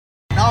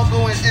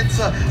going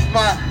into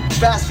my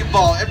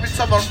basketball. Every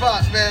time I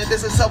rock, man,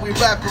 this is how we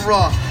rap and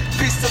raw.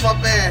 Peace to my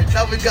man,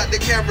 now we got the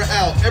camera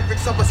out. Every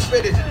time I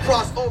spit it,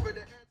 cross over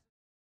the...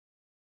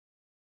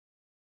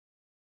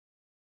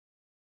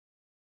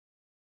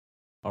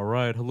 All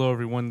right, hello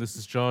everyone. This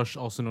is Josh,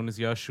 also known as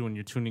Yashu, and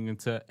you're tuning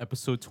into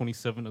episode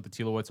 27 of the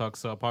TLOY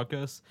Talks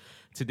podcast.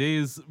 Today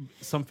is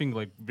something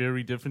like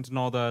very different and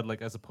all that,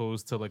 like as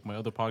opposed to like my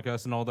other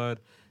podcasts and all that.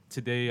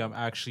 Today, I'm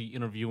actually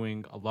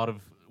interviewing a lot of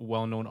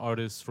well-known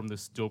artists from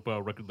this dope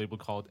record label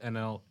called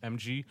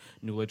NLMG,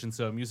 New Legends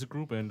Music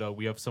Group, and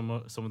we have some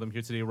of them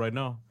here today right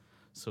now.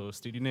 So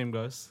state your name,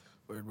 guys.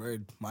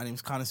 Word. My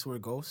name's Connoisseur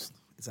Ghost.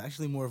 It's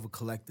actually more of a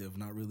collective,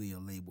 not really a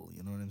label.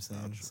 You know what I'm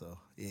saying? Gotcha. So,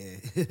 yeah,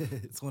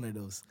 it's one of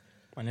those.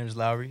 My name is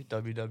Lowry,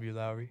 WW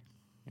Lowry,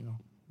 you know.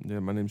 Yeah,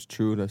 my name's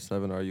True, that's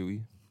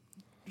 7RUE.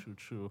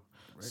 True.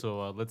 Right.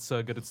 So let's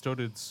get it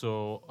started.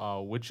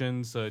 So which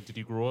ends did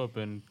you grow up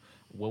in?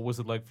 What was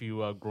it like for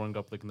you growing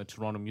up like in the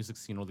Toronto music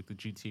scene or like the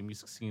GTA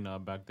music scene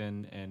back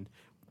then? And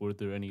were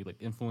there any like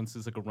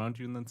influences like around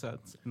you in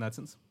that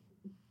sense?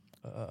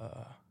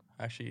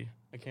 Actually,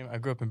 I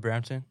grew up in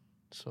Brampton,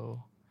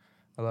 so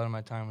a lot of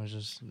my time was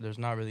just, there's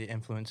not really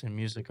influence in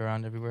music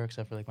around everywhere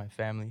except for like my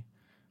family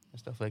and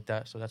stuff like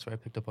that. So that's where I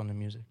picked up on the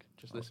music.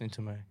 Just listening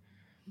to my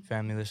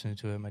family, listening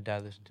to it, my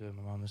dad listened to it,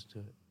 my mom listened to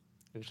it.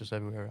 It was just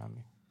everywhere around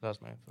me. That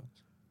was my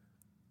influence.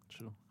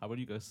 True. How about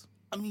you guys?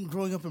 I mean,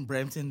 growing up in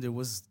Brampton, there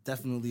was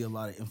definitely a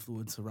lot of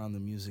influence around the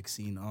music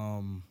scene.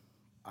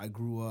 I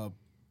grew up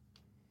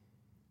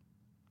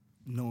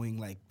knowing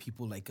like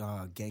people like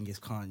Genghis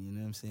Khan, you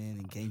know what I'm saying,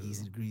 and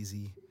Genghis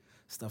Greasy,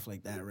 stuff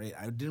like that, right?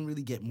 I didn't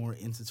really get more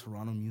into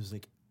Toronto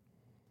music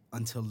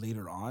until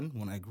later on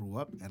when I grew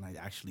up and I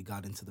actually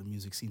got into the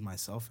music scene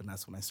myself, and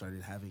that's when I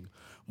started having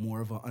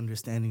more of an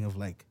understanding of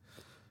like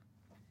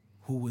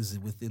who was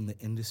within the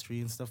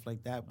industry and stuff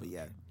like that. But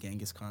yeah,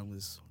 Genghis Khan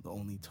was the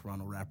only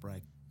Toronto rapper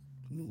I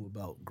knew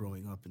about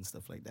growing up and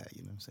stuff like that,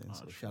 you know what I'm saying?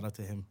 So shout out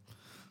to him.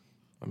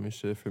 I mean,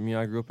 shit, for me,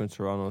 I grew up in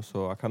Toronto,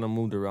 so I kind of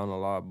moved around a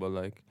lot, but,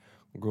 like,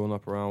 growing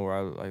up around where I,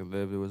 like,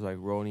 lived, it was, like,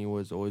 Ronnie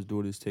was always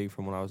doing his thing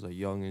from when I was, like,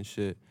 young and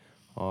shit.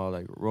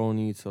 Like,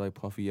 Ronnie to, like,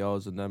 Puffy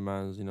L's and them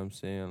mans, you know what I'm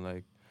saying?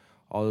 Like,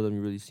 all of them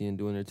you really seeing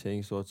doing their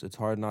thing, so it's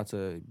hard not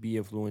to be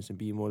influenced and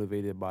be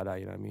motivated by that,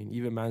 you know what I mean?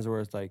 Even mans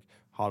where it's, like,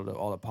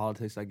 all the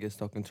politics that get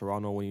stuck in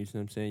Toronto when you see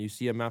what I'm saying? You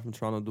see a man from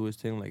Toronto do his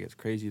thing, like, it's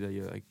crazy that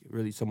you're, like,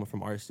 really someone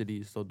from our city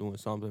is still doing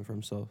something for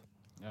himself.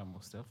 Yeah,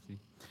 most definitely.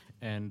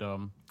 And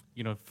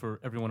you know, for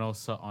everyone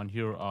else on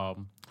here,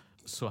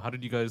 so how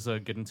did you guys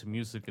get into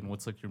music, and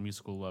what's like your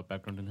musical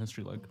background and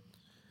history like?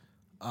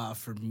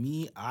 For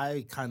me,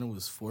 I kind of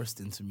was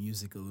forced into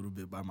music a little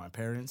bit by my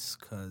parents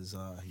because,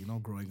 you know,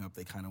 growing up,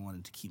 they kind of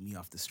wanted to keep me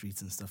off the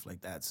streets and stuff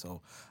like that.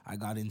 So I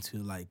got into,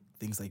 like,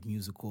 things like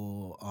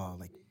musical,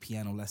 like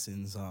piano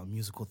lessons,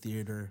 musical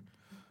theater,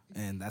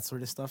 and that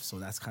sort of stuff. So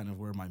that's kind of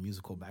where my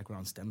musical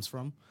background stems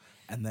from.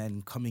 And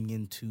then coming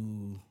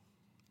into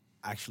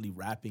actually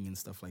rapping and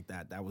stuff like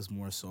that, that was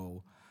more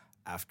so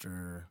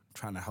after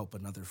trying to help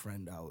another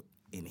friend out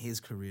in his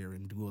career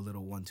and do a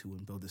little 1-2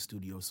 and build a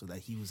studio so that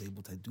he was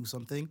able to do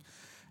something.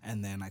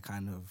 And then I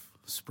kind of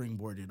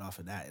springboarded off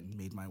of that and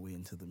made my way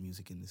into the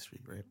music industry,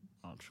 right?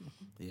 Oh, true.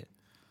 Yeah.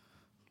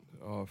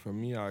 For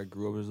me, I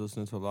grew up just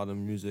listening to a lot of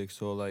music,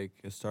 so, like,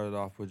 it started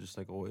off with just,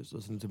 like, always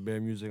listening to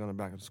bare music on the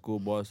back of the school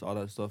bus, all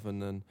that stuff,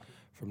 and then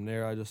from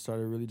there, I just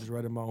started really just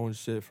writing my own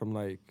shit from,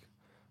 like,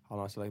 I don't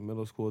know, I said, like,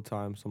 middle school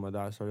time, so my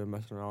dad started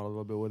messing around a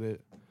little bit with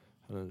it,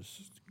 and then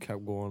just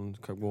kept going,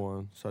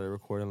 started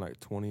recording, like,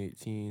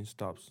 2018,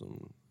 took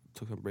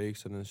some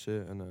breaks and then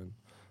shit, and then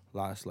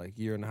last, like,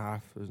 year and a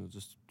half, it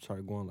just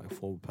started going, like,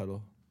 full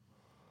pedal.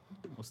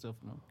 Most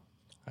definitely.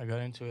 I got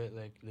into it,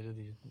 like,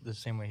 literally the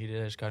same way he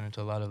did. I just got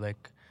into a lot of,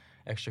 like,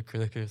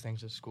 extracurricular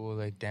things at school,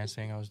 like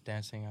dancing. I was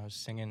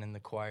singing in the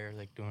choir,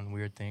 like, doing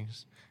weird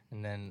things.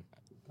 And then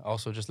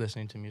also just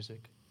listening to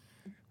music.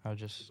 I would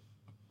just,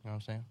 you know what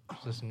I'm saying?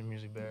 Just listen to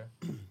music there.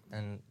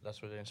 And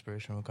that's where the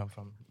inspiration will come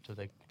from, to,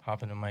 like,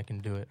 hop in the mic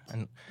and do it.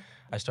 And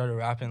I started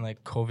rapping,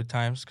 like, COVID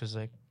times because,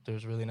 like, there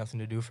was really nothing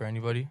to do for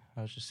anybody.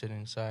 I was just sitting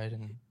inside,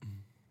 and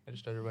I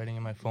just started writing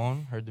in my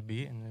phone, heard the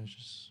beat, and it was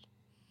just,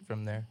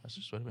 from there, that's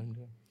just what I've been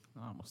doing.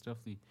 Most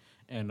definitely.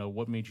 And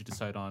what made you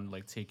decide on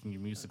like taking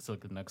your music to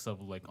like the next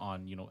level, like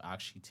on, you know,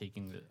 actually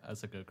taking it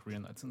as like a career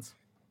in that sense?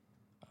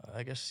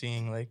 I guess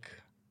seeing like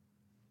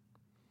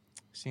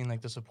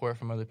the support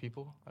from other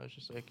people, I was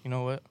just like, you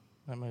know what,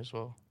 I might as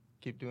well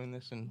keep doing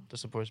this, and the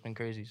support's been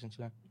crazy since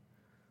then.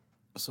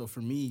 So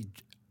for me,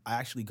 I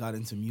actually got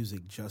into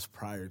music just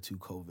prior to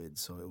COVID.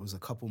 So it was a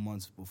couple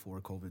months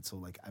before COVID. So,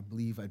 like, I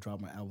believe I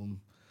dropped my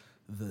album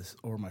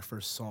my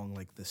first song,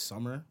 like, this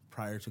summer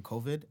prior to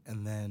COVID.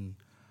 And then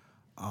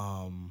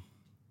I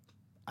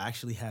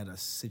actually had a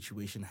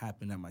situation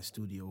happen at my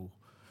studio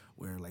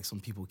where, like, some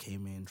people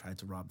came in, tried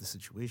to rob the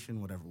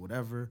situation,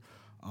 whatever.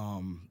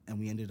 And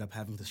we ended up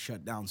having to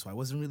shut down. So I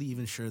wasn't really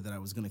even sure that I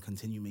was going to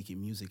continue making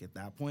music at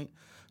that point.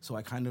 So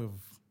I kind of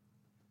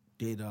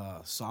did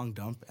a song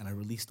dump, and I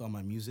released all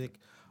my music.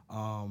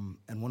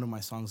 And one of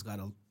my songs got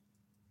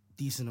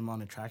decent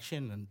amount of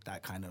traction, and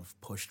that kind of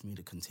pushed me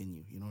to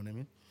continue. You know what I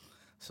mean?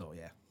 So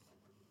yeah.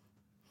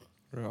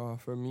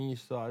 For me,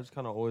 so I just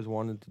kind of always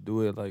wanted to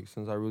do it. Like,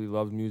 since I really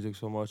loved music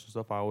so much and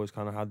stuff, I always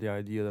kind of had the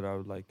idea that I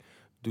would, like,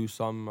 do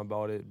something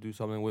about it, do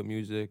something with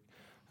music.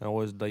 And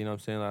always, like, you know what I'm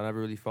saying? I never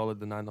really felt like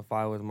the 9 to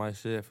 5 was my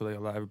shit. I feel like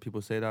a lot of people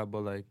say that,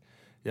 but, like,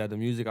 yeah, the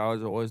music, I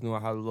always knew I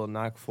had a little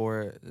knack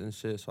for it and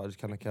shit, so I just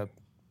kind of kept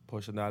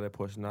pushing at it.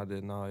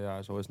 Now, yeah, I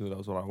just always knew that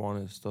was what I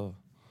wanted and stuff.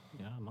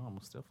 Yeah, no,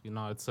 most definitely.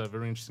 No, it's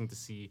very interesting to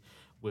see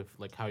with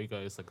like how you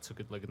guys like took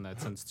it like in that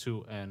sense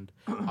too. And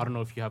I don't know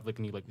if you have like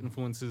any like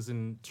influences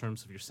in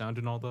terms of your sound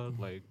and all that,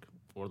 like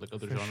or like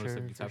other For genres sure,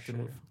 that you tapped in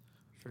sure. with.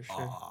 For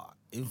sure.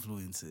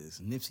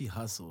 Influences. Nipsey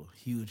Hussle,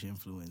 huge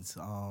influence.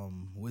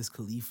 Wiz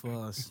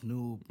Khalifa,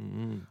 Snoop,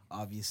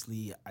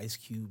 obviously Ice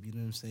Cube, you know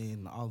what I'm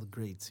saying? All the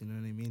greats, you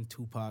know what I mean?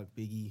 Tupac,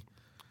 Biggie.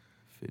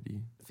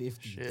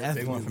 50. Shit,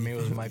 big one for me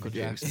was 50. Michael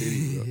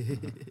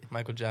Jackson.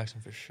 Michael Jackson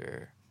for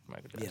sure.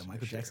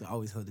 Michael Jackson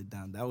always held it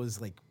down. That was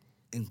like,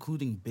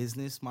 including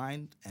business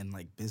mind and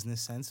like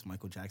business sense,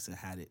 Michael Jackson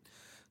had it.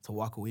 To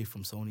walk away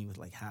from Sony with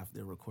like half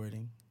their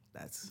recording,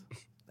 that's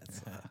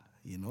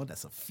you know,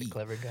 that's a feat.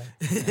 Clever guy.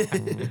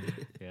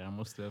 Yeah,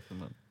 most definitely.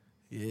 Man.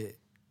 Yeah,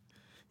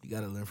 you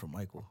gotta learn from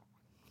Michael.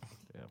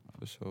 Yeah,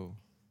 For sure.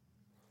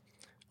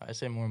 I'd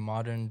say more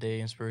modern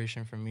day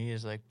inspiration for me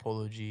is like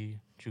Polo G,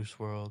 Juice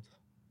World,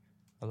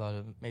 a lot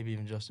of maybe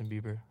even Justin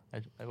Bieber.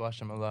 I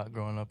watched him a lot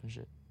growing up and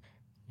shit.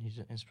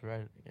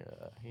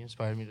 He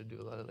inspired me to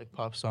do a lot of like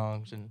pop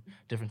songs and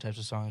different types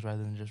of songs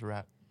rather than just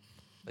rap.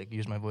 Like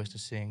use my voice to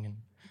sing and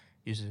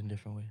use it in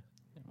different ways.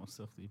 yeah, most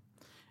definitely.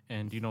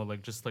 And you know,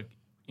 like just like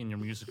in your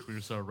music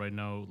careers right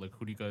now, like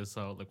who do you guys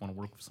like want to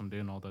work with someday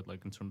and all that,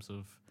 like in terms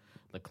of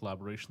like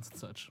collaborations and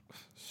such?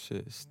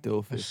 Shit,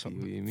 still 50.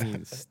 What do you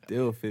mean?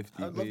 Still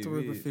 50. I'd love to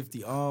work with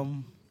 50.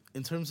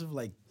 In terms of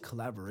like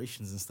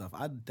collaborations and stuff,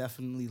 I'd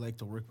definitely like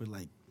to work with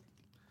like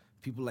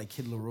people like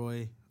Kid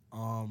Laroi,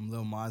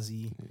 Lil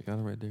Mozzie. You got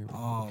it right there.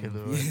 Bro. Kid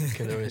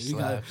Laroi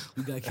slaps.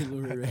 we got Kid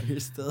Laroi right here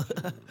still.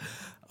 Kid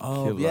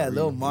Yeah, Laroi,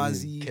 Lil really.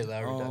 Mozzie. Kid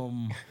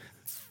Laroi,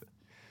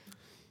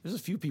 There's a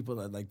few people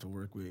I'd like to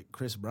work with.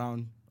 Chris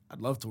Brown. I'd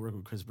love to work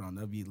with Chris Brown.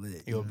 That'd be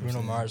lit. Yo, You know what I'm Bruno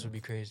saying? Mars would be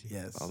crazy.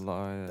 Yes. A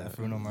lot. Definitely.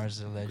 Bruno Mars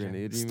is a legend.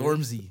 Grenade, you mean?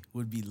 Stormzy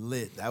would be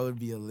lit. That would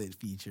be a lit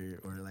feature,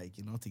 or like,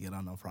 you know, to get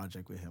on a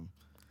project with him.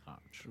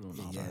 True.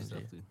 No, Yeah. most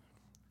definitely.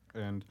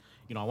 And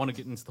you know, I want to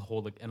get into the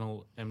whole like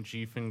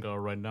NLMG thing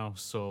right now.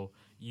 So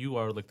you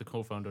are like the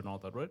co-founder and all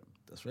that, right?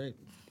 That's right.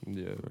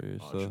 Yeah,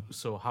 right.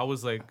 So how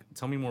was like?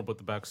 Tell me more about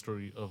the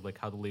backstory of like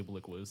how the label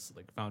like was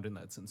like found in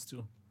that sense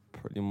too.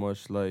 Pretty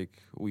much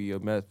like we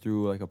met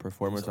through like a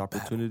performance a battle.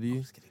 opportunity.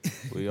 I'm just kidding.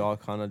 We all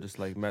kind of just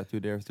like met through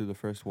the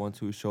first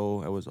 1-2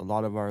 show. It was a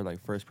lot of our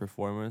like first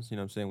performance. You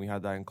know what I'm saying? We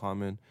had that in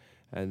common,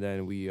 and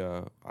then we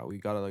got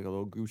like a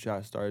little group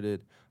chat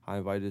started. I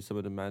invited some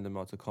of the man them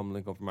out to come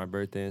link up for my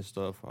birthday and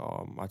stuff.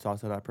 I talked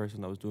to that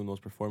person that was doing those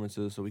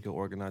performances so we could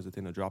organize a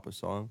thing to drop a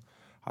song.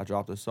 I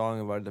dropped a song,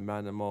 invited the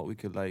man them out. We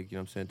could like, you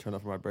know what I'm saying, turn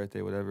up for my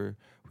birthday, whatever.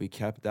 We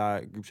kept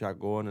that group chat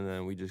going, and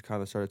then we just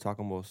kind of started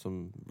talking about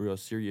some real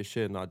serious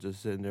shit, not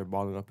just sitting there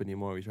balling up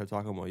anymore. We started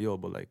talking about, yo,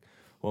 but like,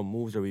 what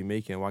moves are we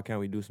making? Why can't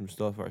we do some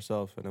stuff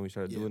ourselves? And then we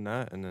started doing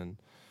that, and then,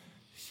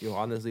 yo,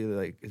 honestly,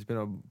 like, it's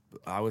been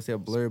I would say a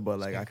blur, but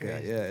like,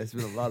 it's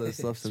been a lot of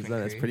stuff since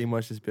then. It's pretty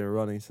much just been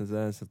running since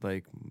then, since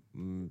like,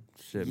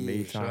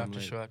 May Show time. after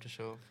like, show after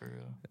show for real.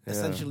 yeah.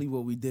 Essentially,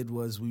 what we did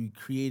was we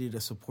created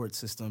a support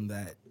system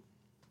that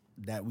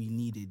we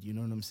needed. You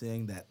know what I'm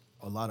saying? That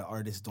a lot of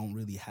artists don't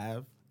really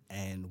have,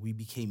 and we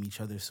became each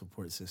other's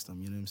support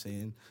system. You know what I'm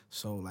saying?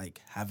 So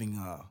like having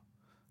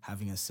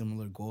a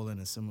similar goal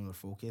and a similar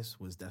focus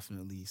was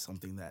definitely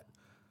something that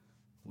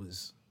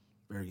was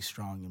very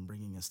strong in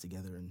bringing us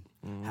together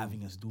and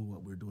having us do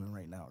what we're doing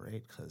right now,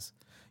 right? Because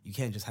you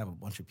can't just have a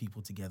bunch of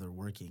people together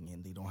working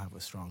and they don't have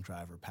a strong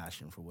drive or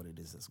passion for what it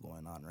is that's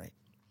going on, right?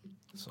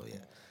 So yeah,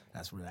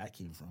 that's where that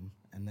came from.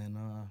 And then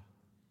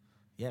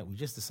we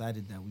just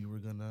decided that we were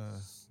gonna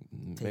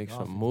make off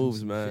some and do moves,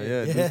 some man.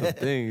 shit. Yeah, do some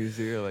things.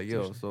 You're like,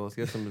 yo, so let's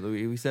get some.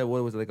 We said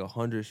what was it, like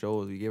 100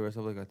 shows. We gave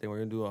ourselves like I think we're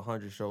gonna do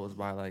 100 shows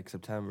by like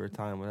September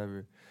time,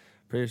 whatever.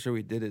 Pretty sure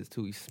we did it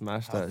too. We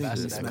smashed I that think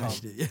we shit.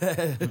 smashed it.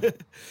 Yeah,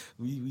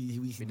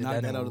 we did knocked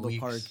that that in out of the weeks.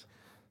 park.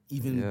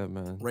 Even Yeah,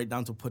 man. right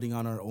down to putting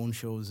on our own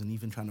shows and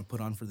even trying to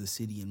put on for the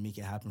city and make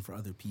it happen for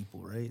other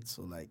people, right?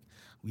 So like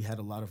we had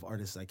a lot of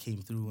artists that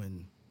came through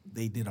and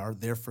they did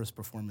their first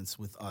performance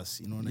with us.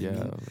 You know what I Yeah,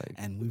 mean? like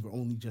And we were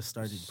only just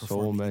started so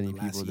performing. many in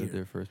the last people year. did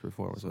their first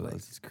performance So, with like-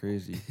 us. It's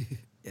crazy.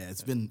 Yeah,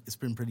 it's been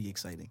pretty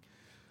exciting.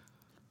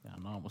 Yeah,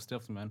 no, most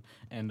definitely, man.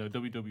 And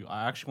WW,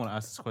 I actually want to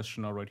ask this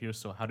question right here.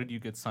 So, how did you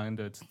get signed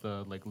to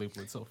the like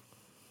label itself?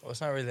 Well,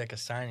 it's not really like a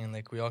signing.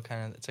 Like we all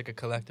kind of, it's like a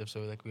collective.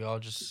 So like we all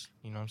just,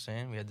 you know what I'm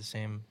saying? We had the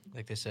same,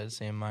 like they said,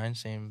 same mind,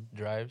 same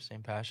drive,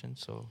 same passion.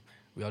 So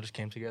we all just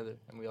came together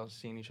and we all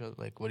seen each other,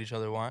 like what each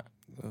other want.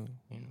 So,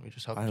 And we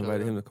just helped I each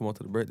invited other. him to come out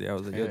to the birthday. I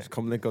was like, yo, Yeah. just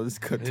come link up.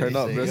 Just turn He's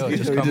up. like, Let's yo, get-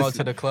 just we come out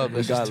to the club. we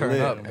Let's got just turn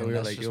lit, up. and And we were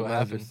that's like, just yo, what man,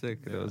 happened.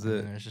 sick. That was And it.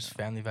 then there's just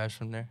family vibes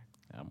from there.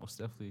 Yeah, most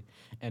definitely.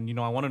 And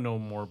I want to know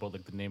more about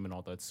like the name and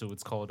all that. So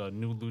it's called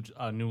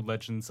New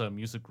Legends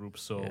Music Group.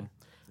 So Yeah,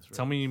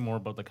 tell me more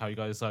about like how you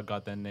guys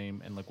got that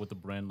name and like what the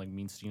brand like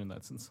means to you in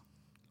that sense.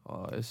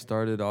 It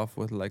started off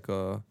with like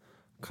a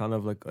kind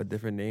of like a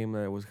different name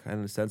that was kind of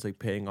in a sense like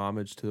paying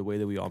homage to the way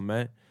that we all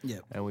met. Yeah.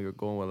 And we were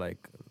going with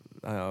like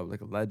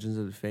legends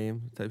of the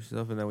fame type of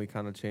stuff, and then we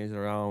kind of changed it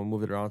around,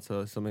 moved it around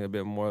to something a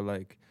bit more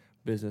like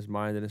business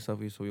minded and stuff.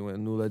 So we went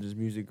New Legends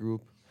Music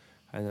Group,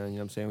 and then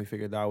what I'm saying, we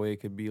figured that way it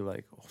could be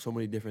like so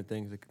many different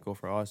things. It could go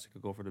for us, it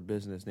could go for the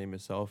business name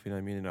itself. You know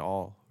what I mean? And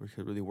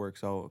it really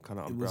works out, kind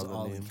of It was umbrella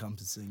all name.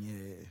 encompassing.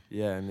 Yeah.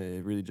 Yeah, and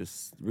it really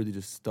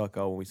just stuck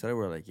out when we said it. We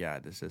were like, yeah,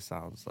 this just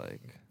sounds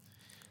like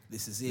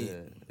This is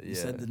it. Yeah, You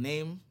said the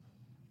name,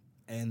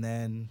 and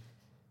then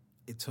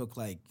it took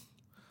like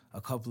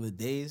a couple of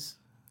days.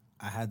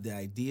 I had the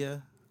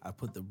idea. I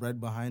put the bread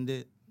behind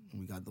it, and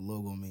we got the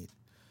logo made,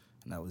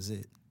 and that was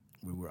it.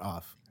 We were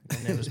off.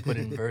 And it was put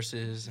in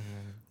verses, and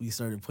then We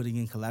started putting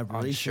in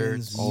collaborations.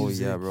 shirts. Oh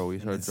music, yeah, bro. We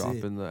and started that's it.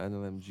 dropping the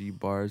NLMG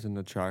bars in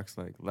the tracks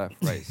like left,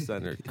 right,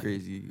 center,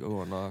 crazy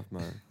going off,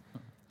 man.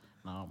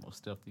 No,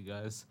 most definitely,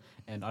 guys.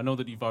 And I know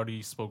that you've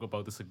already spoke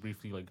about this like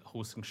briefly, like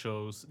hosting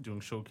shows, doing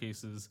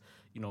showcases.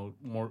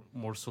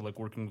 More so like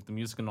working with the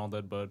music and all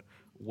that. But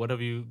what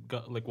have you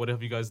got? Like, what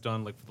have you guys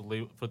done like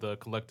for the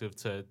collective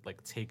to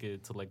like take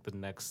it to like the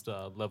next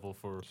level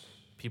for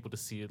people to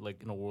see it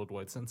like in a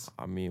worldwide sense?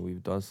 I mean,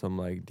 we've done some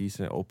like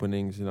decent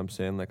openings, you know what I'm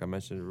saying? Like I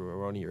mentioned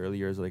Ronnie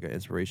earlier as like an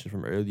inspiration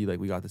from early. Like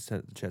we got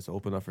the chance to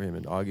open up for him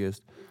in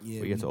August.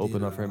 Yeah, we get to did,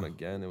 open up for him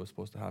again. It was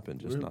supposed to happen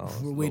just now.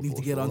 We're waiting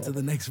to get onto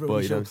the next But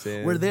road you know show. what I'm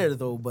saying? We're there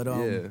though, but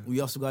Yeah.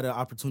 we also got an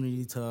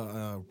opportunity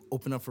to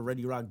open up for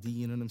Ready Rock D.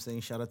 You know what I'm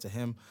saying? Shout out to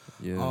him.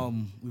 Yeah.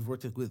 We've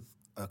worked with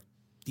a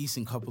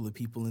decent couple of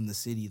people in the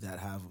city that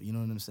have, you know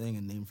what I'm saying,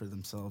 a name for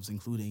themselves,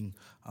 including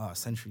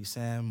Century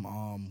Sam.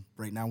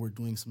 Right now we're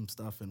doing some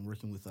stuff and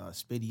working with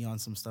Spitty on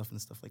some stuff and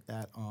stuff like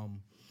that.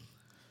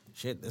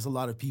 There's a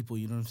lot of people,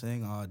 you know what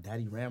I'm saying?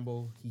 Daddy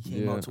Rambo, he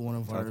came Yeah, out to one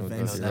of our talking about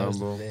events. Daddy that was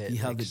Rambo. lit, He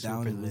held like, it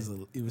down.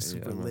 super It was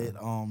Yeah, super man.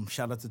 lit.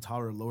 Shout out to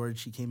Tara Lord.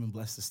 She came and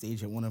blessed the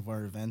stage at one of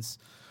our events.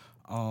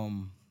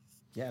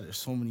 There's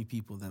so many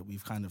people that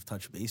we've kind of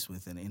touched base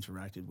with and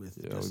interacted with.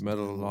 Yeah, just we met a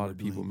doing what lot we're of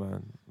people, doing.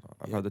 man.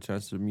 I've Yeah. had the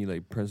chance to meet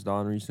like Prince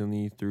Don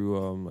recently through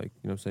like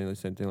you know what I'm saying, like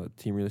same thing like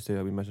Team Real Estate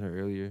that we mentioned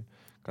earlier.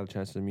 Got a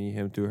chance to meet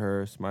him through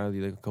her,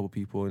 Smiley, like a couple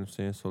people, you know what I'm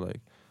saying? So like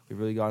we've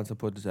really gotten to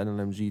put this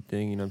NLMG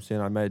thing, you know what I'm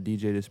saying? I met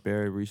DJ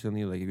Despair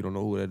recently, like if you don't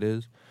know who that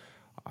is,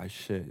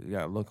 you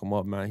gotta look him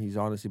up, man. He's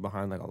honestly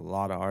behind like a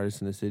lot of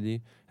artists in the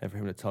city. And for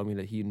him to tell me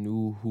that he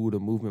knew who the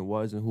movement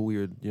was and who we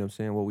were, you know what I'm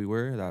saying, what we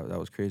were, that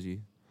was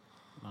crazy.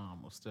 No,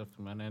 most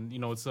definitely, man. And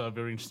it's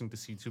very interesting to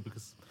see too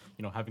because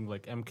having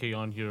like MK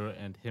on here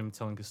and him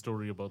telling his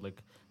story about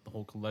like the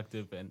whole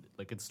collective and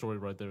like its story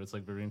right there, it's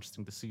like very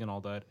interesting to see and all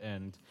that.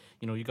 And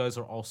you guys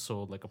are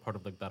also like a part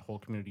of like that whole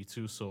community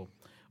too. So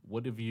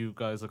what have you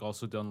guys like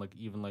also done like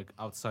even like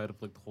outside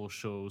of like the whole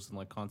shows and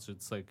like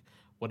concerts? Like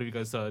what have you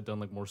guys done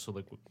like more so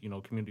like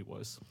community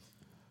wise?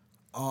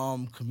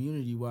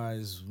 Community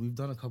wise, we've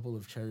done a couple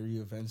of charity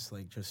events,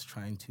 like just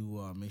trying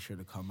to make sure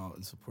to come out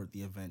and support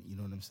the event. You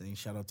know what I'm saying?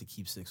 Shout out to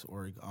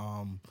Keep6.org.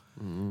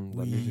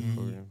 That music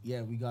program.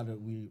 Yeah,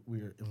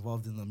 we're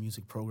involved in the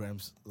music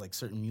programs, like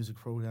certain music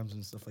programs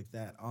and stuff like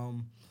that.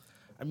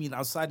 I mean,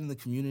 outside in the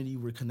community,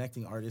 we're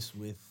connecting artists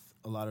with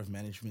a lot of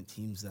management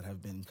teams that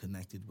have been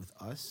connected with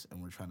us,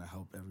 and we're trying to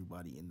help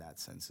everybody in that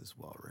sense as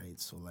well, right?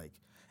 So like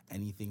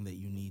anything that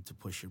you need to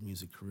push your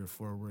music career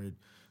forward,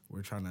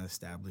 we're trying to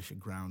establish a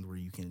ground where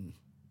you can,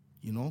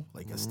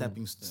 like a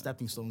stepping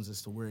stones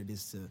as to where it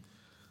is to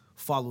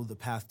follow the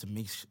path to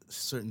make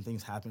certain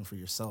things happen for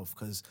yourself.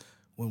 Because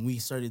when we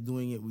started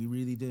doing it, we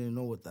really didn't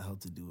know what the hell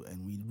to do,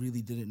 and we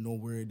really didn't know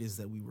where it is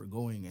that we were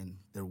going, and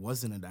there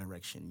wasn't a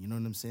direction. You know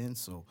what I'm saying?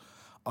 So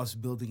us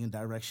building a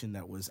direction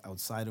that was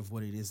outside of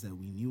what it is that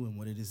we knew and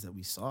what it is that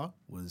we saw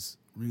was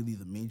really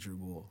the major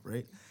goal,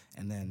 right?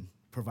 And then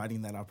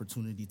providing that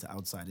opportunity to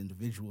outside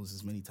individuals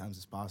as many times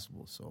as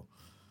possible. So,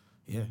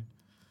 yeah.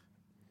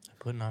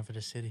 putting on for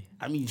the city.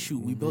 I mean,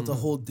 shoot, we built a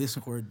whole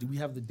Discord. Do we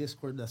have the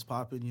Discord that's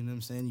popping? You know what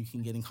I'm saying? You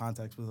can get in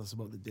contact with us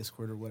about the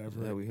Discord or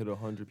whatever. Yeah, we hit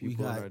 100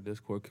 people in our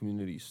Discord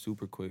community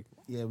super quick.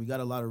 Yeah, we got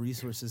a lot of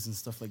resources and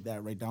stuff like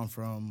that, right down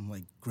from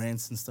like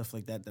grants and stuff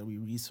like that we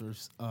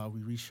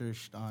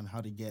researched on how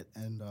to get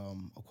and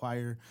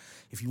acquire.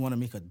 If you want to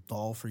make a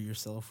doll for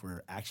yourself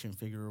or action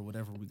figure or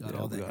whatever, we got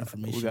all that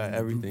information. We got in the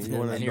group everything. there. You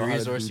want to Any know how to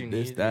resource do you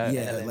this, need, that.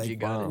 Yeah, NLMG like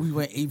got it. we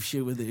went ape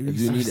shit with it. If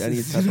you need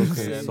any type of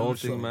Yeah,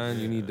 consulting, man,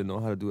 you need to know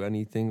how to do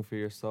anything for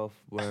yourself.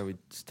 Whenever we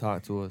just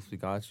talk to us, we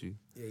got you.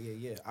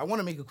 Yeah. I want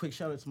to make a quick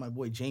shout out to my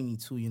boy Jamie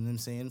too. You know what I'm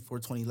saying?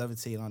 420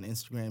 Levitate on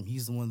Instagram.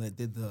 He's the one that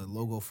did the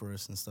logo for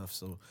us and stuff.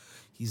 So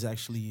he's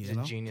actually He's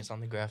a genius on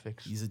the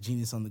graphics. He's a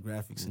genius on the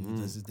graphics and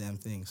he does his damn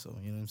thing. So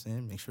you know what I'm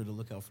saying? Make sure to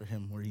look out for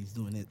him where he's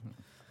doing it.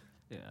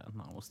 Yeah,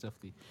 no, most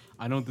definitely.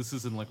 I know this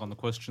isn't like on the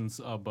questions,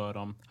 but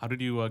how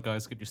did you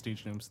guys get your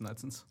stage names in that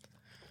sense?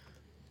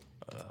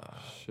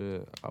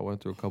 Shit, I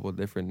went through a couple of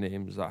different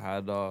names. I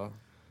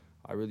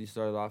I really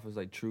started off as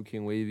like True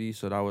King Wavy,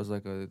 so that was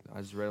like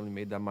I just randomly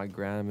made that my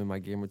gram and my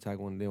gamer tag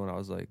one day when I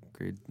was like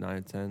grade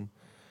 9, 10.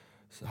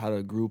 So I had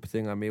a group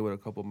thing I made with a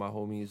couple of my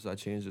homies. I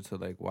changed it to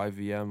like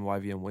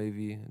YVM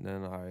Wavy, and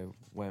then I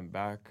went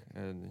back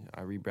and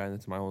I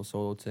rebranded to my own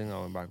solo thing.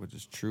 I went back with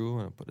just True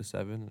and I put a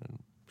 7, and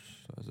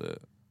that's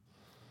it.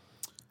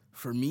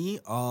 For me,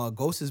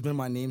 Ghost has been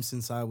my name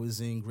since I was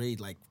in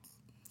grade like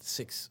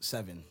 6,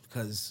 7,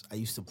 because I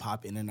used to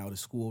pop in and out of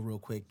school real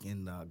quick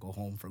and go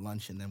home for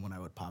lunch, and then when I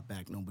would pop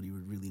back, nobody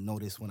would really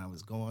notice when I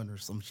was gone or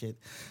some shit.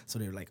 So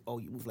they were like, "Oh,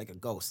 you move like a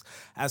ghost."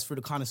 As for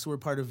the connoisseur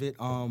part of it,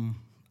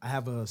 I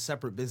have a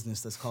separate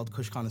business that's called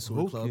Kush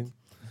Connoisseur Club.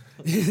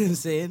 You know what I'm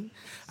saying?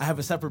 I have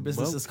a separate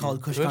business that's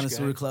called Kush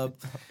Connoisseur Club.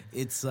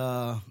 It's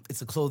a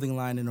clothing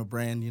line and a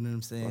brand. You know what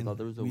I'm saying? I thought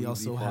there was a we Wee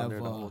also Beef on have there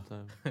the whole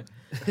time.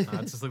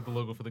 It's just like the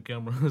logo for the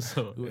camera.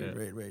 So yeah.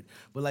 Right.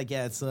 But like,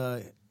 yeah,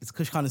 it's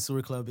Kush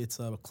Connoisseur Club. It's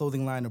a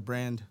clothing line, a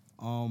brand.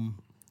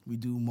 We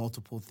do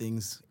multiple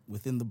things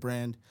within the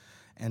brand,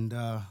 and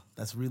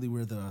that's really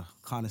where the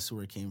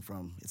connoisseur came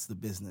from. It's the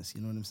business.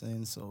 You know what I'm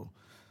saying? So,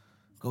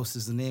 Ghost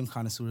is the name,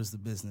 connoisseur is the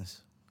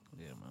business.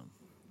 Yeah, man.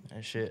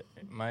 And shit,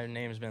 my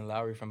name's been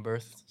Lowry from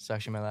birth. It's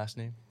actually my last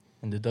name.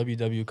 And the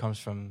WW comes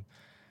from,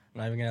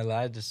 I'm not even gonna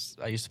lie,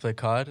 I used to play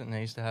COD, and I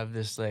used to have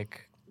this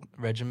like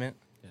regiment.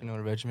 You know what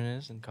a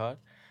regiment is in COD?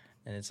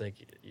 And it's like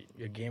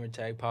your gamer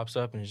tag pops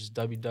up and it's just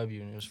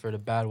WW, and it was for the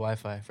bad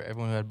Wi-Fi, for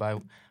everyone who had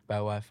bad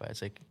Wi-Fi.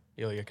 It's like,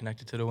 yo, you're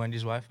connected to the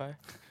Wendy's Wi-Fi?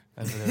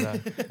 That's what they're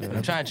about. But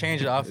I'm trying to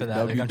change it off of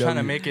that. Like, I'm trying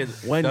to make it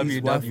Wendy's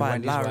WW, Wi-Fi,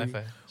 Wendy's Larry.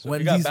 Wi-Fi. So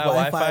Wendy's if you got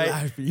bad Wi-Fi, Wi-Fi,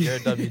 Larry. you're a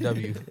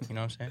WW. You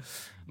know what I'm saying?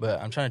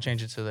 But I'm trying to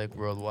change it to like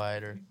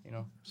worldwide or, you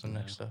know, some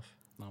next stuff.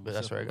 But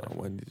that's where I got it.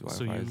 Wendy's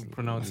So Wi-Fi you is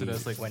pronounce it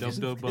as like Wendy's.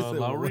 Dub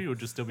Lowry or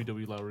just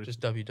WW Lowry?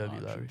 Just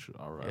WW Lowry. True.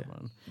 All right,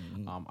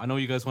 Yeah. man. I know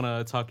you guys want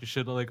to talk your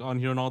shit like on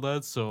here and all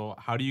that. So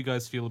how do you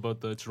guys feel about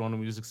the Toronto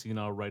music scene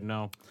right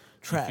now?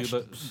 Do you Trash. feel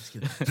that- Just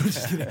kidding.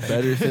 Just kidding.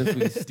 Better since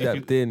we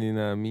stepped in, you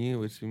know what I mean?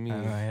 What you mean? I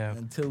know, yeah.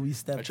 Until we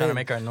step We're trying to in.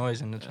 make our noise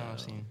in the Toronto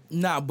scene.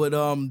 Nah, but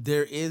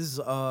there's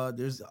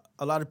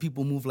a lot of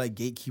people move like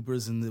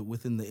gatekeepers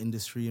within the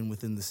industry and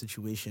within the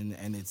situation,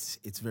 and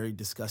it's very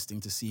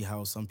disgusting to see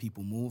how some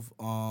people move.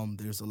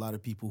 There's a lot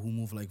of people who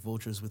move like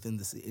vultures within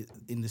this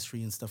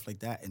industry and stuff like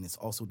that, and it's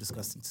also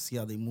disgusting to see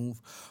how they move.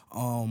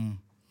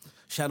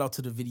 Shout out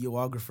to the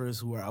videographers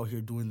who are out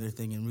here doing their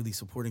thing and really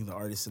supporting the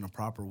artists in a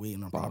proper way,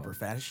 in a proper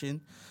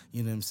fashion.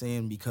 You know what I'm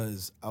saying?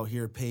 Because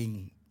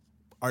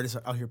artists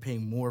are out here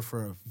paying more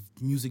for a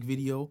music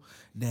video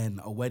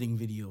than a wedding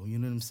video. You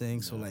know what I'm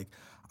saying? So like,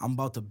 I'm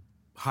about to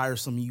hire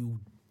some of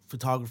you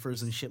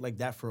photographers and shit like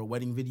that for a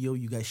wedding video.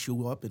 You guys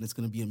show up and it's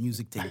gonna be a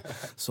music thing.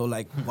 So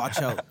like,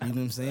 watch out. You know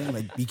what I'm saying?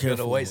 Like, be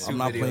careful. white suit I'm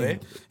not video, playing.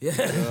 eh? Yeah,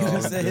 you know what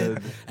I'm saying?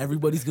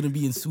 Everybody's gonna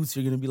be in suits.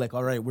 You're gonna be like,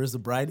 all right, where's the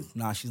bride?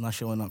 Nah, she's not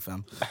showing up,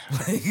 fam.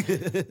 Like,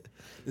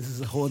 this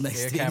is a whole next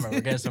Here, thing. camera. We're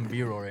getting some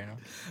B-roll right now.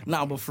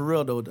 Nah, but for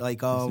real though,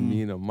 like It's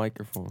me and a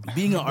microphone.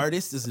 being an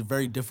artist is a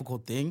very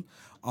difficult thing.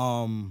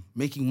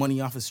 Making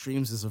money off of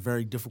streams is a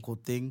very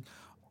difficult thing.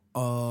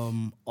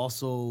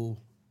 Also,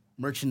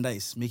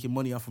 merchandise, making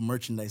money off of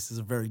merchandise is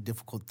a very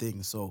difficult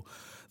thing. So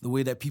the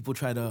way that people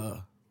try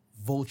to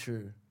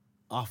vulture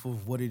off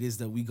of what it is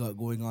that we got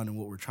going on and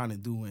what we're trying to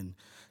do and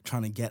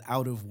trying to get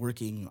out of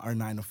working our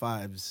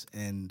 9-to-5s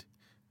and,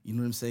 you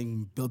know what I'm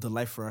saying, build a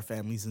life for our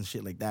families and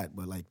shit like that.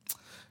 But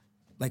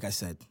like I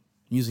said,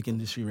 music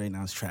industry right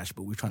now is trash,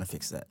 but we're trying to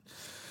fix that.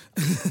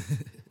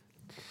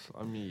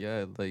 I mean,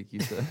 yeah, like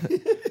you said, you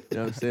know what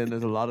I'm saying?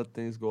 There's a lot of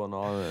things going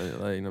on,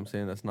 like, you know what I'm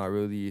saying, that's not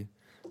really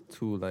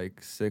too,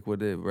 like, sick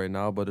with it right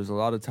now, but there's a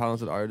lot of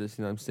talented artists,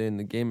 you know what I'm saying?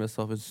 The game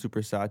itself is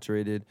super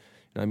saturated.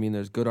 You know what I mean?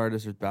 There's good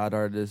artists, there's bad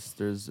artists,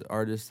 there's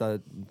artists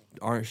that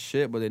aren't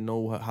shit, but they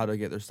know how to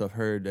get their stuff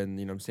heard, and,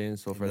 you know what I'm saying?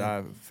 So for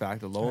that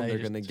fact alone, Yeah, they're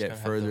you going to just get gotta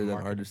have further the than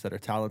marketing. artists that are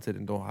talented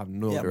and don't have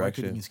no Yeah,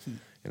 direction. marketing is key.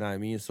 You know what I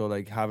mean? So,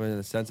 like, having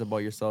a sense about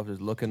yourself,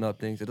 just looking up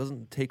things. It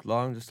doesn't take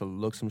long just to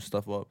look some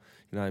stuff up.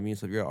 You know what I mean?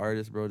 So, if you're an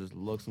artist, bro, just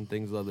look some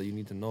things up that you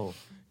need to know.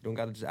 You don't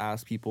got to just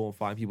ask people and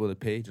find people to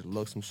pay. Just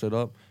look some shit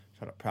up.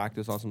 Try to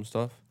practice on some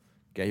stuff.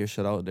 Get your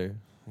shit out there.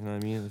 You know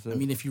what I mean? That's it. I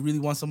mean, if you really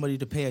want somebody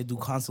to pay, I do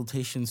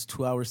consultations,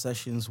 2-hour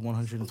sessions,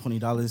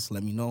 $120.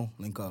 Let me know.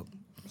 Link up.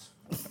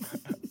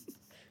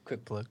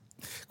 Quick plug.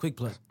 Quick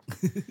plug.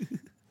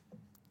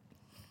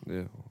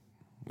 Yeah,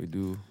 we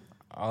do.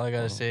 All I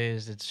gotta say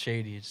is it's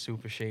shady. It's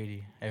super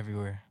shady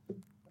everywhere.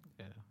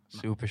 Yeah.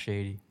 Super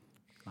shady.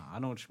 Nah, I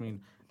know what you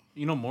mean.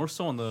 You know, more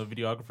so on the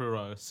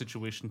videographer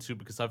situation too,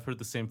 because I've heard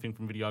the same thing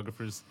from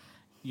videographers.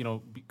 You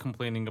know,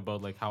 complaining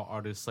about like how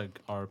artists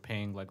like are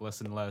paying like less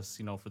and less,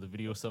 you know, for the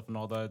video stuff and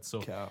all that. So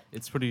Cap.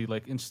 it's pretty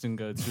like interesting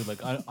too.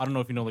 Like I don't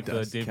know if you know like the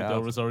That's David cap.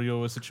 Del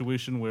Rosario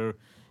situation where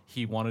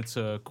he wanted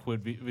to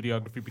quit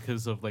videography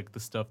because of like the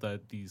stuff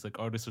that these like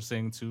artists are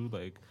saying too,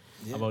 like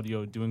about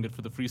doing it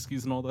for the free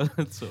skis and all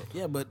that. So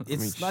Yeah, but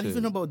it's not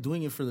even about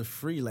doing it for the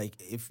free. Like,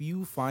 if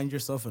you find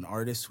yourself an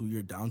artist who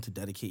you're down to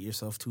dedicate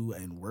yourself to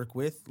and work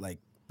with, like,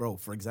 bro,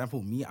 for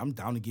example, me, I'm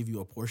down to give you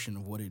a portion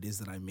of what it is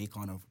that I make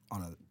on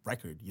a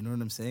record. You know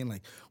what I'm saying?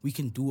 Like, we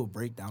can do a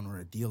breakdown or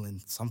a deal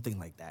in something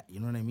like that. You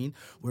know what I mean?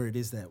 Where it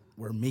is that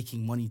we're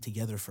making money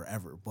together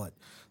forever. But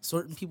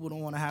certain people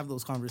don't want to have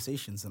those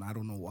conversations, and I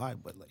don't know why.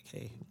 But like,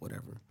 hey,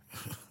 whatever.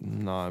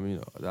 Nah, I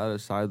mean, that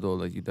aside though,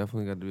 like, you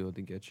definitely got to be able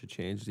to get your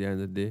change at the end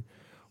of the day.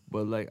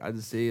 But like, I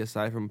just say,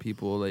 aside from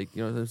people, like,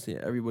 you know what I'm saying,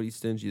 everybody's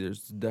stingy.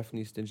 There's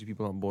definitely stingy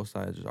people on both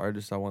sides. There's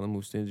artists that want to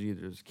move stingy.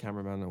 There's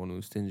cameramen that want to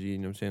move stingy. You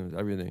know what I'm saying? There's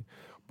everything.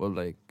 But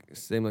like,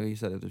 same like you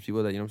said, there's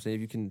people that, you know what I'm saying,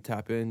 if you can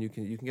tap in, you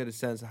can get a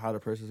sense of how the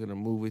person's gonna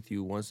move with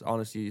you. Once,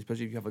 honestly,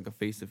 especially if you have like a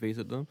face to face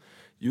with them,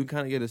 you can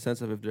kind of get a sense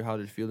of if they're how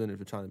they're feeling, if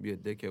they're trying to be a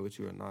dickhead with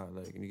you or not.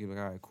 Like, and you can be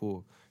like, all right,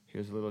 cool.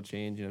 Here's a little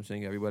change. You know what I'm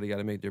saying? Everybody got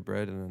to make their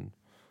bread, and then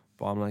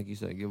bomb, like you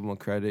said, give them a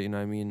credit. You know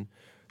what I mean?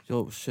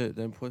 Yo, shit,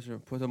 then put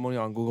the money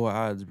on Google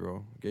Ads,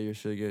 bro. Get your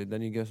shit,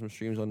 then you get some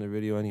streams on the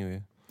video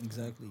anyway.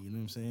 Exactly, you know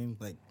what I'm saying?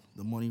 Like,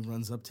 the money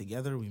runs up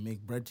together, we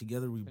make bread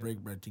together, we break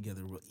bread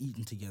together, we're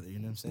eating together, you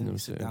know what I'm saying? You know We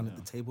what sit I'm down saying?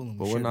 at the table and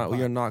But we share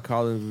we are not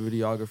calling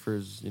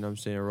videographers, you know what I'm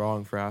saying,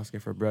 wrong for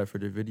asking for bread for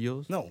their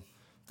videos. No, At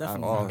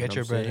definitely all, not. Get you know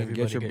your what I'm bread, saying? everybody Get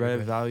your get your bread,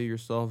 bread. value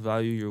yourself,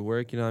 value your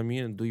work, you know what I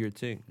mean, and do your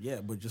thing.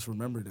 Yeah, but just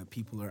remember that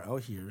people are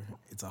out here.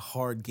 It's a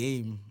hard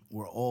game.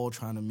 We're all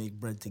trying to make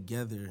bread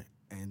together.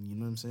 And you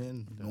know what I'm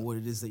saying? Know what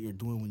it is that you're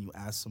doing when you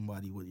ask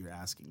somebody what you're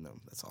asking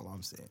them. That's all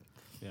I'm saying.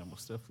 Yeah,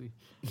 most definitely.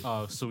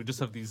 So we just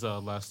have these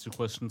last two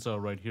questions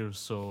right here.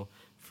 So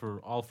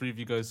for all three of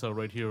you guys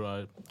right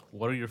here,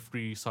 what are your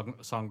free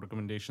song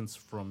recommendations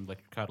from like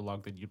your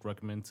catalog that you'd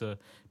recommend to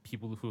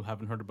people who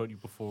haven't heard about you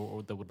before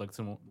or that would like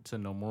to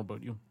know more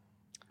about you?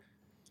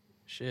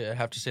 Shit, I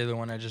have to say the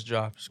one I just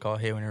dropped. It's called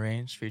Hey When It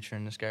Rains,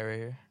 featuring this guy right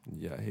here.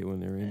 Yeah, I hate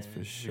when it rains, And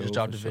for sure. We just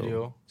dropped for a sure.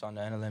 video. It's on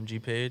the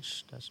NLMG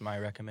page. That's my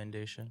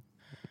recommendation.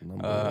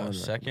 Number one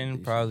Second,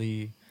 recommendation.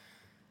 probably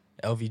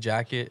LV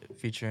Jacket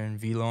featuring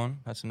V-Lone.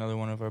 That's another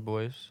one of our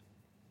boys.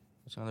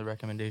 That's another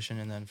recommendation.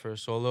 And then for a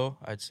solo,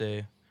 I'd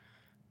say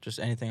just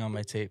anything on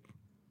my tape,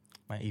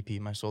 my EP,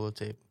 my solo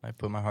tape. I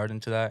put my heart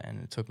into that,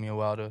 and it took me a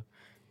while to,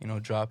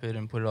 drop it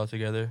and put it all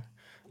together.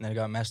 And then it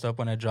got messed up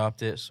when I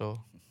dropped it, so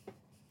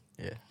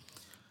yeah.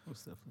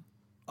 Most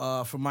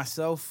definitely. For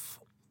myself,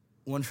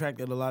 one track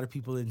that a lot of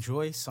people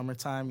enjoy,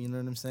 Summertime, you know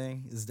what I'm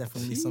saying, is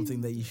definitely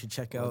something that you should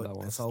check Love out. that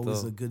one It's always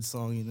still. a good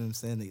song, you know what I'm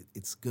saying?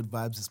 It's good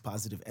vibes, it's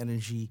positive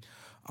energy.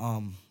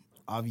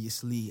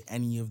 Obviously,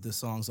 any of the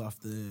songs off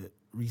the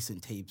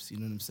recent tapes, you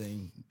know what I'm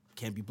saying,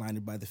 Can't Be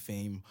Blinded by the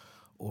Fame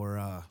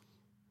or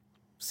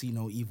See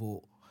No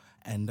Evil.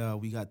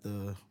 And we got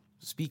the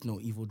Speak No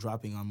Evil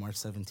dropping on March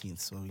 17th.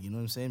 So, you know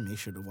what I'm saying? Make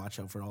sure to watch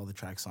out for all the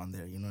tracks on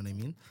there, you know what I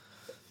mean?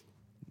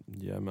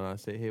 Yeah, man, I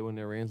say, hey, when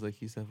it rains, like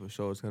he said, for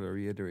sure, it's got to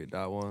reiterate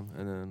that one.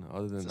 And then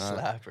other than It's a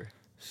that, slapper.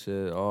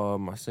 shit,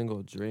 my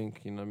single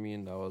Drink, you know what I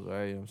mean? That was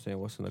right, you know what I'm saying?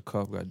 What's in the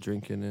cup, got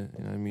drink in it,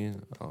 you know what I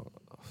mean?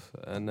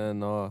 And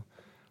then I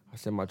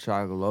said my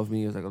track, Love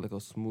Me, is like a little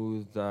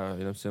smooth, you know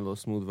what I'm saying? A little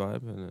smooth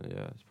vibe. And then,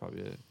 yeah, that's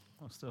probably it.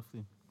 Most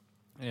definitely.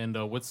 And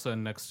what's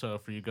next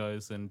for you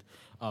guys? And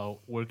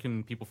where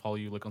can people follow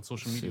you, like on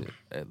social media?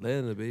 Shit,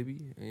 Atlanta,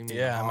 baby. Amen.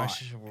 Yeah, I'm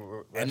actually,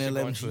 we're actually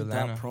going to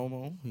Atlanta.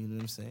 NLMG.promo, you know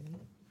what I'm saying?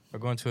 We're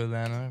going to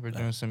Atlanta. We're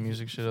doing some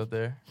music shit out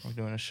there. We're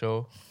doing a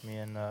show. Me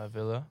and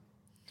Villa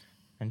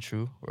and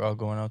True. We're all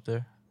going out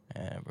there.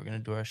 And we're going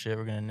to do our shit.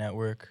 We're going to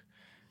network,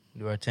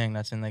 do our thing.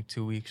 That's in like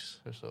 2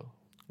 weeks or so.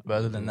 But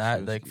other than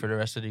that, like for the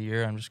rest of the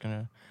year, I'm just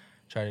going to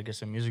try to get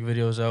some music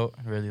videos out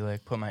and really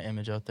like put my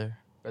image out there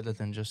rather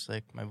than just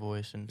like my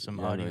voice and some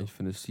audio. Man,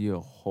 you're finna see a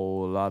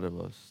whole lot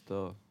of us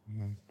stuff.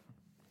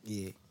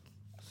 Yeah.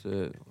 That's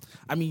it.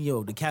 I mean,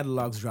 yo, the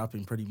catalog's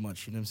dropping pretty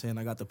much, you know what I'm saying?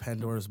 I got the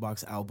Pandora's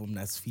Box album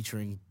that's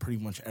featuring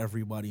pretty much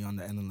everybody on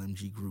the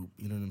NLMG group,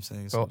 you know what I'm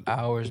saying? Bro,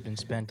 hours been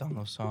spent on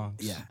those songs.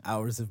 Yeah,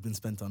 hours have been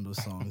spent on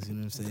those songs, you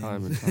know what I'm saying?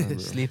 Time and time, bro.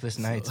 Sleepless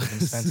nights have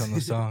been spent on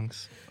those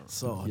sonings.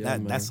 So Yeah,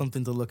 that's man.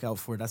 something to look out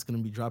for. That's going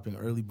to be dropping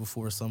early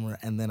before summer.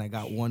 And then I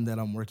got one that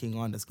I'm working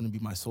on that's going to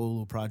be my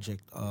solo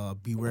project,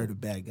 Beware the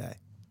Bad Guy.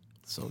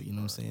 So, you know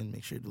what I'm saying?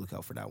 Make sure to look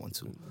out for that one,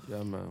 too.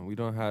 Yeah, man. We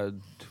done had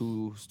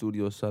 2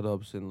 studio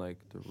setups in like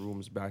the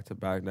rooms back to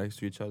back next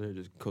to each other,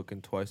 just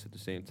cooking twice at the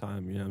same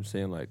time. You know what I'm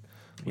saying? Like,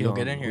 Yo,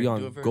 get in here, We do a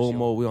on verse, go yo.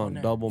 mode. We Go on in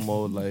there. double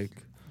mode. Like,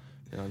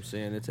 you know what I'm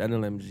saying? It's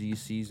NLMG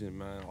season,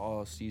 man.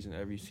 All season,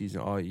 every season,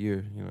 all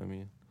year. You know what I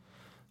mean?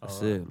 That's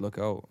Alright. it. Look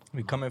out.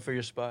 We coming for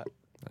your spot.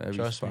 Every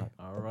Trust me. spot.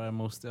 All right,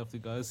 most definitely,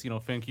 guys.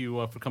 Thank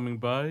you for coming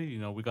by.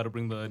 We got to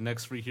bring the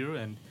next free here,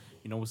 and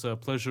it's a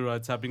pleasure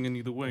tapping in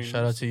either way.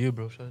 Shout out to you,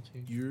 bro. Shout out to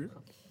you. You know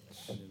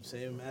what I'm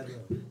saying, man?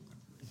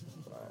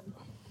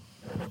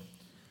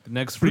 The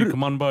next free,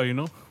 come on by,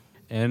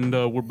 And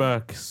we're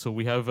back. So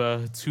we have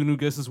 2 new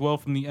guests as well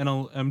from the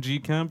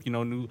NLMG camp.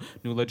 New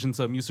Legends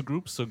music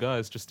group. So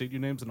guys, just state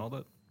your names and all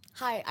that.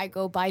 Hi, I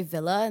go by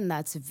Villa, and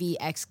that's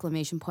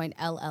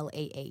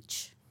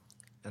V!LLAH.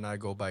 And I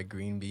go by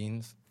Green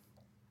Beans.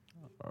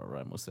 All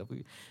right, most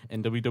definitely.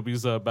 And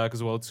WW's back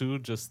as well too,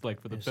 just like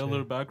for the Yes,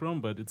 filler sir.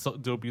 background, but it's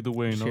dope either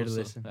way, you know. Sure to So,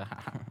 listen.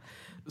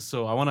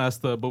 so I want to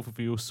ask the both of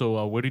you.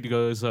 So where did you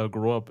guys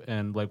grow up,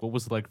 and like what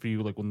was it like for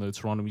you, like when the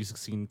Toronto music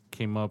scene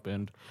came up,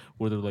 and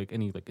were there like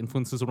any like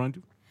influences around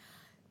you?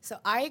 So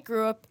I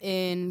grew up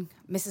in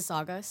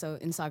Mississauga, so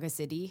in Saga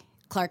City,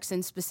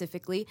 Clarkson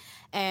specifically,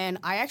 and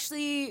I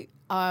actually,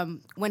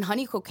 when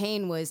Honey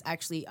Cocaine was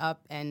actually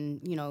up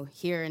and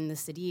here in the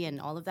city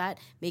and all of that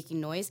making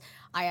noise,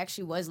 I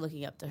actually was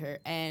looking up to her.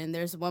 And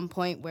there's one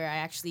point where I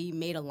actually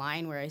made a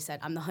line where I said,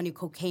 "I'm the Honey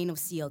Cocaine of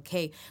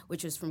CLK,"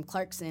 which was from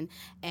Clarkson,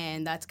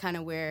 and that's kind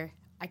of where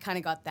I kind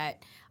of got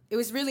that. It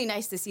was really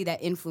nice to see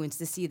that influence,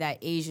 to see that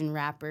Asian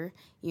rapper,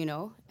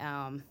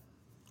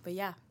 but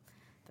yeah.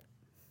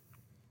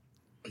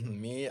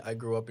 Me, I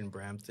grew up in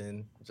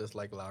Brampton, just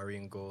like Lowry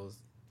and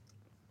Goals.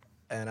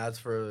 And as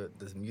for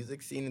this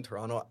music scene in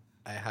Toronto,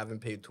 I haven't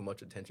paid too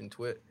much attention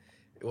to it.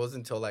 It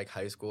wasn't until like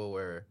high school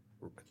where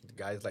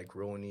guys like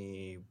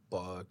Roni,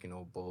 Buck,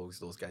 Bogues,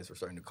 those guys were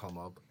starting to come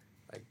up,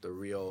 like the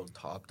real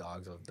top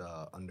dogs of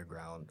the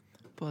underground.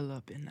 Pull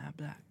up in that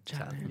black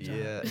challenge.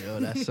 Yeah, Yo,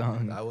 that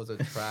song. that was a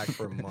track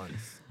for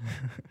months.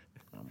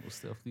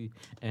 Most definitely.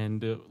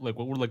 And like,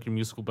 what were like your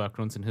musical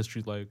backgrounds in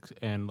history like,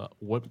 and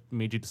what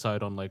made you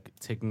decide on like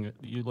taking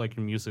your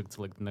music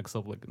to like the next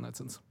level, like in that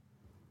sense?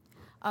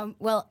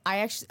 Well,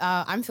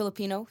 I'm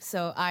Filipino,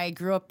 so I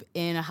grew up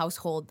in a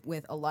household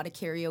with a lot of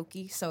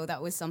karaoke. So that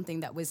was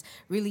something that was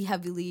really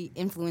heavily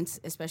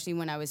influenced, especially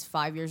when I was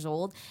 5 years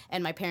old,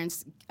 and my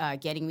parents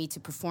getting me to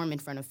perform in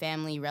front of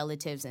family,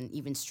 relatives, and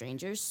even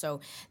strangers. So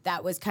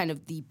that was kind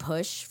of the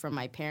push from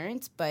my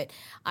parents. But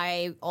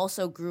I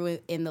also grew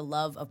in the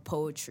love of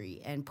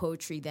poetry, and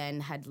poetry then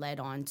had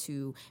led on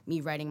to me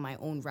writing my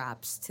own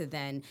raps to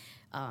then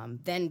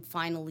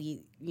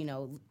finally,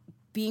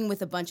 being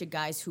with a bunch of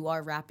guys who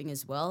are rapping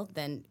as well,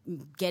 then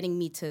getting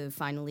me to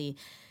finally,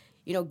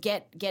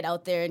 get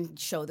out there and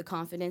show the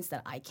confidence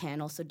that I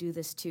can also do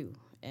this too.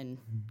 And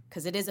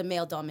because it is a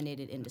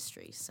male-dominated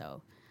industry,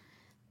 so.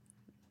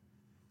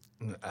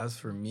 As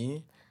for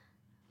me,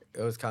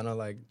 it was kind of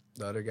like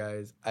the other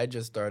guys. I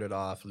just started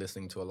off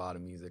listening to a lot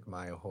of music.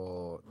 My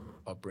whole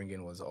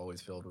upbringing was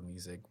always filled with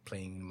music,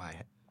 playing in my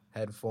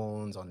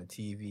headphones, on the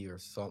TV or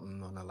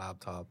something on a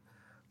laptop.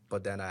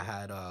 But then I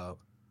had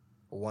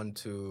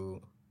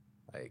two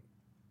like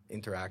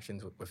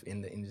interactions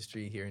within the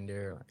industry here and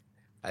there. Like,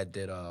 I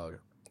did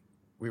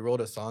we wrote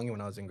a song when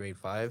I was in grade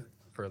 5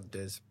 for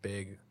this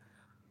big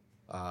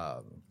I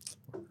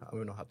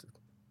don't know how to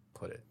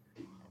put it.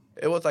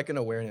 It was like an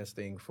awareness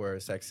thing for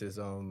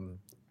sexism,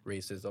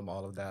 racism,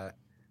 all of that.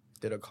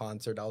 Did a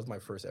concert. That was my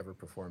first ever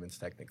performance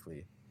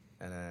technically.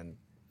 And then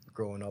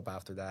growing up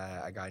after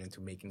that, I got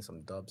into making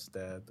some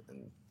dubstep,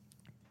 and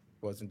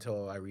it wasn't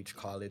until I reached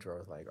college where I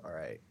was like, all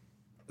right,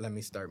 let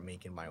me start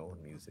making my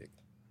own music.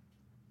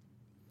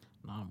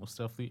 Nah, most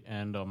definitely.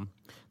 And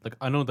like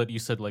I know that you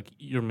said like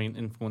your main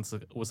influence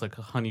was like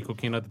Honey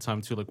Cocaine at the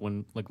time too, like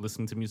when like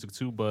listening to music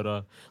too.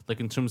 But like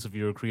in terms of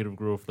your creative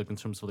growth, like in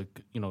terms of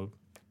like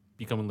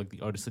becoming like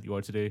the artist that you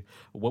are today,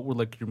 what were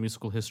like your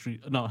musical history?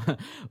 No,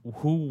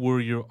 who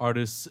were your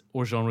artists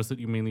or genres that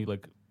you mainly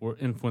like were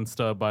influenced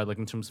by, like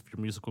in terms of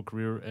your musical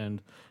career,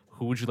 and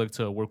who would you like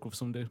to work with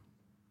someday?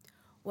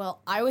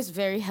 Well, I was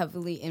very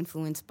heavily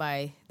influenced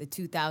by the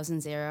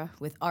 2000s era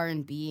with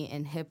R&B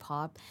and hip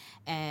hop,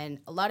 and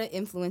a lot of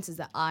influences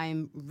that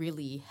I'm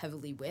really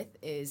heavily with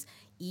is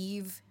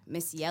Eve,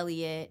 Missy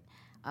Elliott,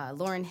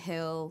 Lauryn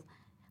Hill,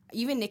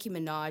 even Nicki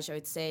Minaj. I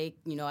would say,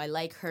 I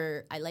like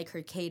her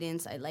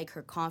cadence, I like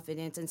her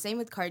confidence, and same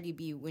with Cardi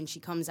B when she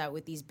comes out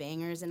with these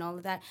bangers and all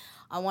of that.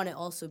 I want to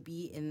also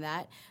be in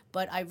that,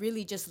 but I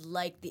really just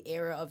like the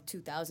era of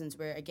 2000s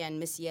where again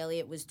Missy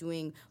Elliott was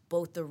doing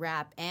both the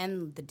rap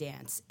and the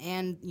dance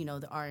and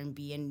the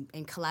R&B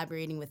and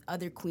collaborating with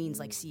other queens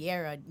like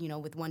Sierra,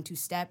 with 1-2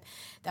 Step.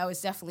 That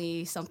was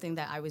definitely something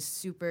that I was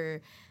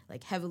super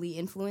like heavily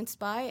influenced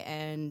by,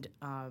 and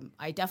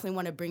I definitely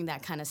want to bring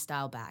that kind of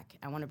style back.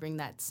 I want to bring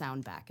that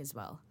sound back as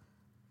well.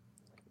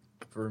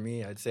 For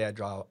me, I'd say I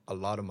draw a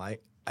lot of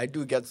I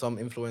do get some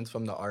influence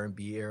from the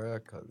R&B era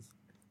because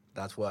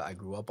that's what I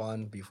grew up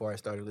on. Before I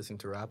started listening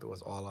to rap, it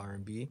was all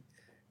R&B.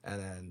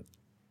 And then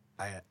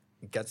I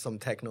get some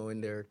techno in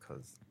there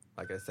because,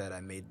 like I said, I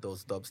made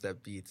those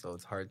dubstep beats, so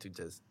it's hard to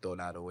just throw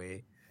that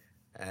away.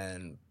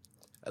 And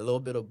a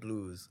little bit of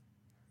blues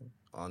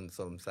on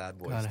some sad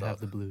boy Gotta stuff. have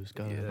the blues.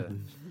 Gotta have the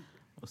blues.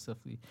 Most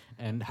definitely.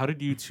 And how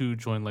did you two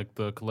join like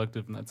the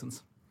collective in that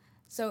sense?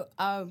 So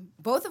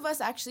both of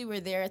us actually were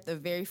there at the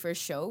very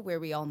first show where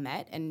we all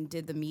met and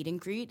did the meet and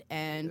greet,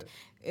 and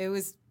it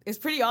was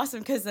pretty awesome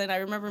because then I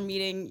remember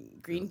meeting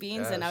Green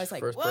Beans and I was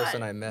like, first what?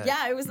 person I met.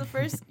 Yeah, it was the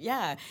first.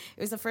 Yeah, it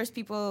was the first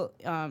people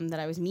that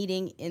I was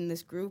meeting in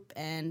this group,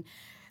 and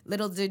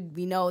little did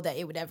we know that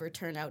it would ever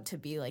turn out to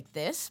be like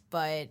this,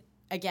 but.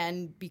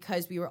 Again,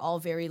 because we were all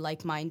very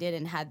like-minded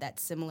and had that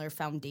similar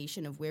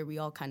foundation of where we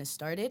all kind of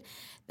started,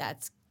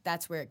 that's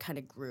where it kind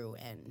of grew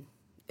and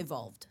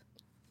evolved.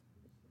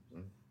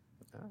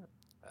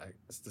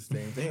 It's the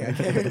same thing. I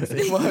can't really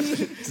say much.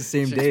 It's the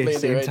same She day, explained it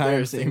same right time,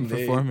 there, same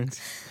day.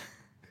 performance.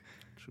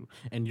 True.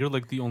 And you're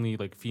like the only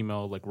like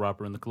female like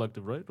rapper in the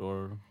collective, right?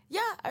 Or Yeah,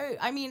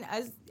 I mean,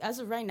 as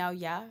of right now,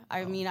 yeah.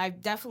 I mean, I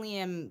definitely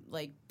am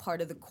like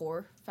part of the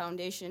core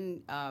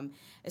foundation.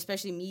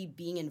 Especially me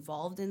being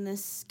involved in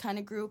this kind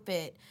of group,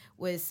 it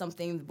was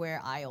something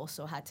where I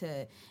also had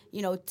to,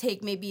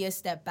 take maybe a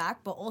step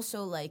back, but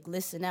also like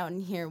listen out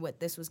and hear what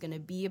this was going to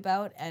be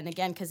about. And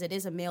again, because it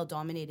is a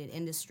male-dominated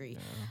industry,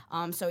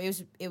 so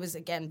it was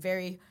again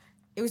very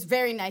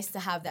nice to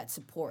have that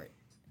support,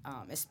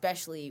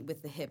 especially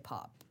with the hip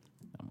hop.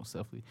 most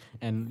definitely.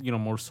 And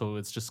more so,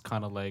 it's just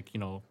kind of like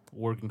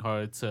working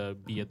hard to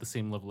be at the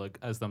same level like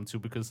as them too.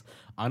 Because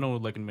I know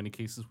like in many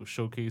cases with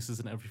showcases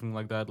and everything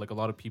like that, like a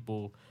lot of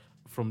people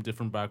from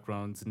different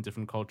backgrounds and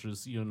different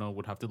cultures,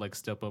 would have to like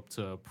step up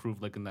to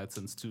prove like in that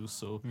sense too.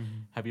 So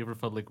have you ever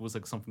felt like it was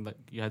like something that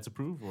you had to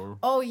prove or?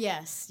 Oh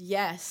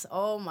yes.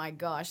 Oh my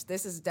gosh,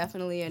 this is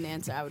definitely an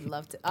answer I would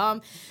love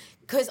to.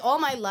 Because all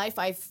my life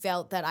I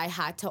felt that I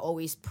had to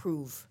always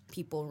prove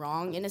people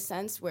wrong in a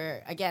sense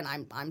where, again,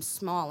 I'm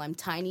small, I'm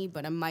tiny,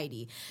 but I'm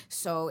mighty.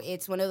 So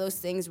it's one of those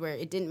things where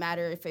it didn't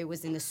matter if it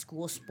was in a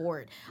school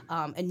sport,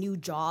 a new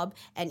job,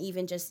 and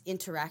even just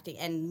interacting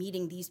and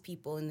meeting these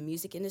people in the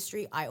music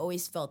industry, I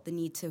always felt the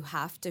need to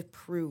have to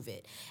prove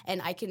it.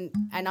 And I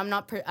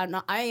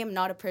am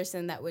not a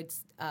person that would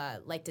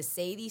like to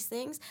say these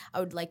things. I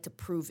would like to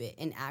prove it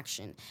in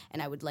action,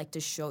 and I would like to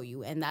show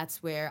you. And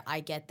that's where I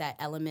get that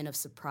element of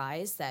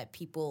surprise that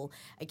people,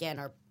 again,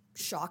 are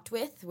shocked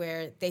with,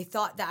 where they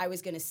thought that I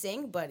was going to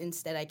sing, but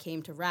instead I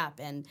came to rap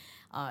and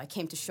I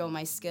came to show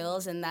my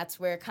skills. And that's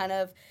where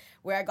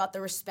I got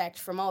the respect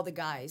from all the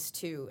guys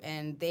too.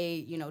 And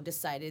they,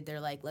 decided,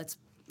 they're like, let's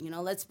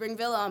bring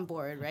Villa on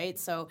board, right?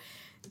 So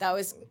that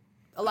was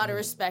a lot of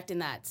respect in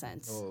that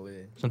sense. Oh,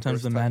 yeah.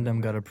 Sometimes First the time mandem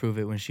we gotta met. prove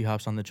it when she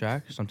hops on the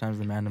track. Sometimes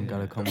the mandem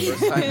gotta come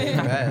First with time we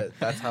met,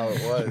 that's how it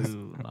was.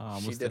 True. Nah,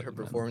 She most did her definitely,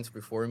 man. performance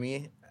before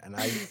me, and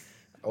I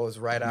was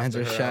right Mans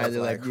after are her. shy, I was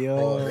they're like, like, yo.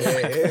 oh,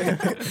 hey.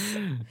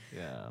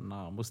 Yeah,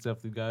 nah, most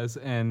definitely, guys.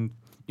 And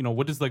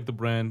what does like the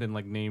brand and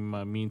like name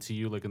mean to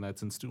you, like in that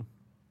sense too?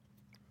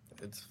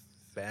 It's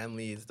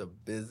family, it's the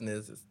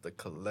business, it's the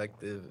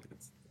collective,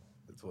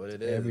 it's what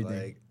it is.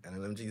 Everything. Like,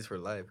 NLMG's for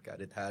life.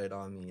 Got it tatted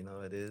on me,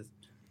 it is.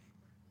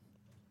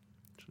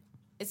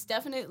 It's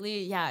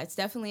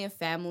definitely a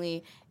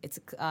family. It's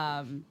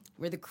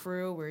we're the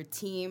crew, we're a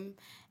team,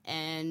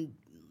 and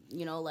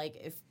like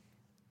if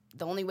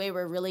the only way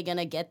we're really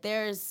gonna get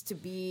there is to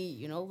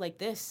be like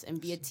this and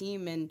be a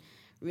team and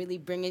really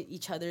bring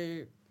each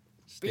other's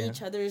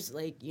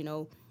like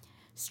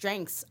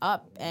strengths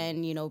up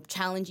and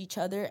challenge each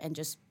other and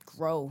just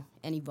grow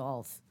and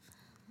evolve.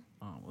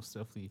 Most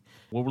definitely.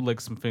 What were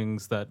like some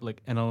things that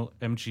like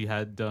NLMG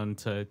had done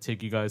to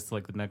take you guys to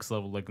like the next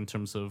level, like in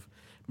terms of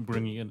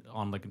bringing it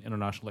on like an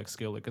international like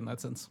scale, like in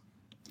that sense?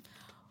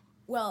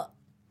 Well,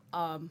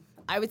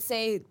 I would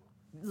say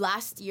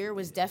last year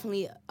was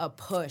definitely a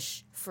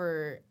push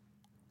for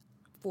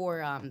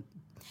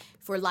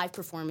live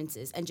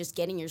performances and just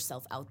getting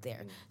yourself out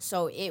there.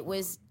 So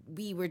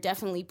we were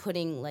definitely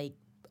putting like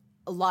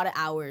a lot of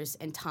hours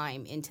and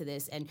time into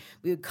this, and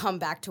we would come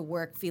back to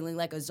work feeling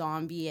like a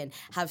zombie and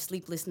have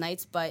sleepless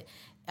nights. But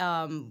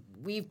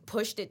we've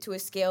pushed it to a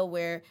scale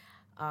where,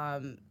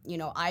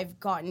 I've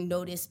gotten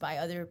noticed by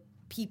other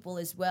people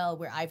as well,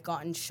 where I've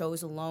gotten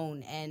shows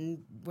alone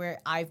and where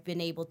I've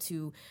been able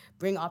to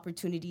bring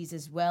opportunities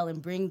as well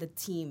and bring the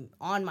team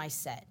on my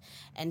set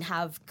and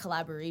have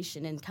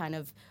collaboration and kind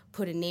of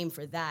put a name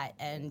for that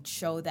and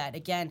show that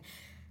again,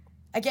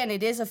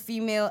 it is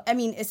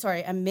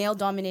a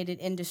male-dominated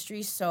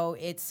industry, so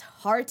it's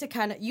hard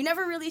to you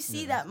never really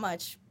see that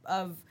much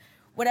of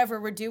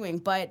whatever we're doing.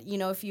 But,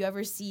 if you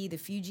ever see the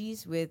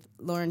Fugees with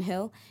Lauryn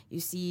Hill,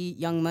 you see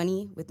Young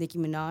Money with Nicki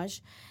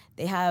Minaj,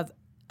 they have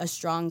a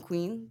strong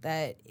queen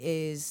that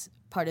is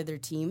part of their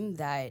team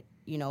that,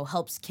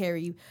 helps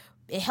carry,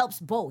 it helps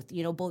both,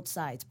 both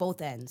sides,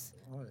 both ends.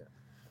 Oh,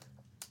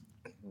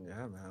 yeah.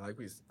 Yeah, man. Like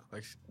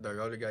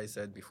the other guy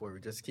said before, we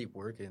just keep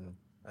working.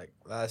 Like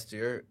last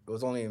year, it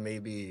was only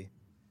maybe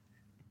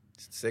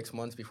 6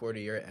 months before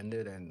the year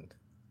ended, and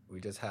we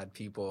just had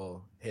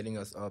people hitting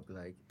us up.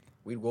 Like,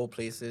 we'd go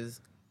places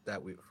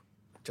that we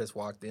just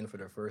walked in for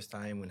the first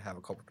time and have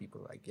a couple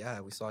people like, yeah,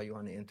 we saw you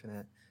on the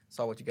internet,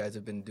 saw what you guys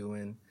have been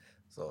doing.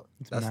 So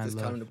that's just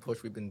kind of the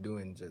push we've been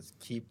doing. Just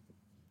keep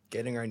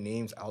getting our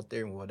names out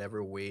there in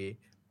whatever way,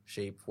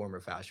 shape, form, or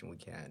fashion we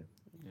can.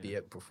 Yeah. Be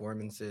it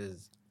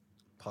performances,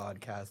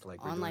 podcasts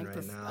like we're doing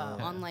right now.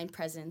 Online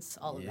presence,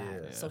 all of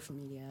that, social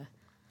media.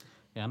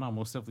 Yeah, no,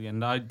 most definitely.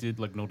 And I did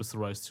like notice the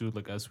rise too,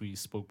 like as we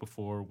spoke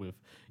before with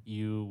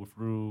you, with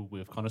Rue,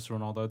 with Connoisseur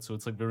and all that. So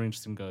it's like very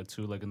interesting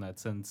too, like in that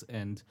sense.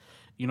 And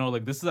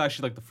like this is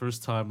actually like the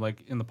first time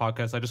like in the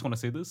podcast, I just want to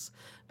say this,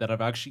 that I've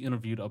actually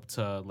interviewed up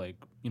to like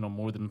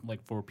more than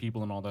like 4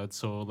 people and all that.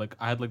 So like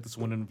I had like this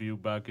one interview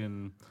back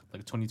in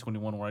like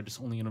 2021 where I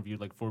just only interviewed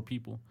like 4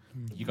 people.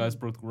 You guys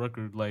broke the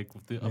record like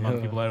with the amount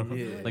of people I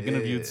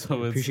interviewed.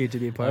 So it's Appreciate to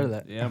be a part of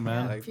that. Yeah,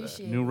 man. like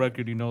Appreciate New it.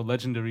 record,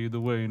 legendary either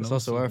way. It's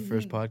also our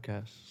first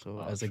podcast,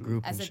 so as a true.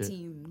 group As and a shit.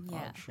 team,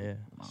 yeah. Yeah.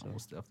 So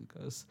most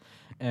definitely, guys.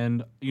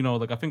 And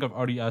like I think I've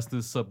already asked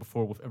this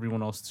before with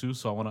everyone else too.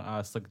 So I want to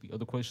ask like the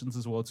other questions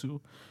as well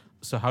too.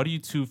 So how do you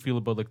two feel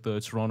about like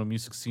the Toronto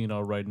music scene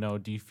right now?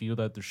 Do you feel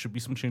that there should be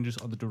some changes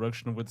on the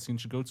direction of where the scene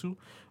should go to,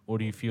 or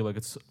do you feel like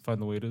it's fine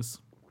the way it is?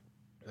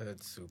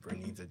 It super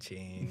needs a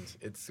change.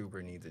 It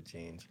super needs a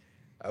change.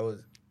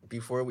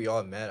 Before we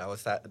all met, I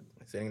was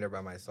sitting there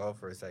by myself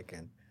for a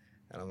second,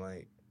 and I'm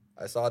like,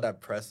 I saw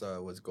that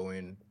Pressa was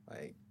going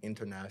like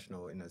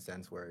international in a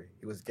sense where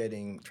he was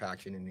getting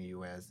traction in the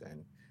U.S.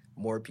 and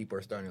more people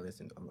are starting to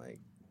listen. I'm like,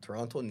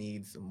 Toronto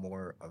needs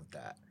more of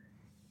that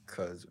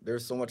because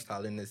there's so much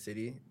talent in the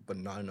city, but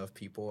not enough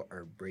people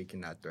are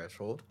breaking that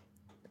threshold,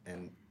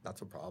 and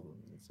that's a problem.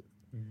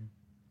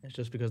 It's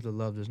just because the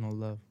love, there's no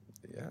love.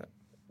 Yeah.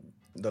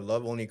 The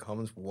love only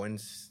comes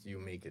once you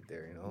make it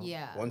there,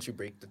 Yeah. Once you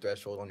break the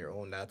threshold on your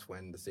own, that's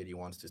when the city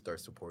wants to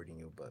start supporting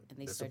you. But And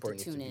they the start support to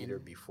needs to tune be in. there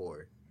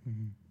before.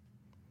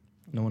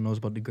 No one knows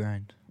about the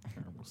grind.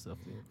 Most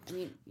definitely. I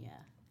mean, yeah.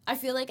 I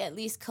feel like at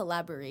least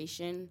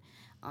collaboration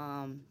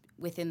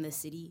within the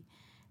city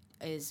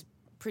is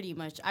pretty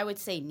much, I would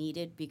say,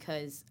 needed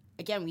because,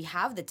 again, we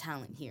have the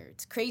talent here.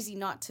 It's crazy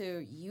not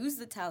to use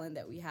the talent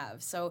that we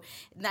have. So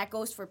that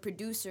goes for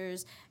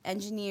producers,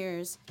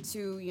 engineers,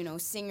 to,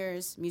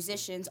 singers,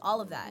 musicians,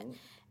 all of that.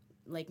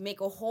 Like, make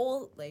a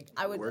whole, like,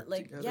 I would, Work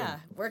like, together. yeah,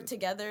 work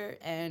together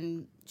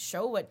and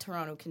show what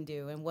Toronto can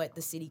do and what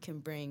the city can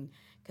bring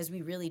because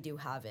we really do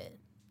have it.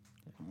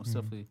 Most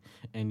definitely.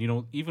 And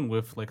even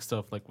with like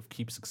stuff like with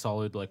Keeps It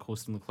Solid, like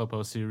hosting the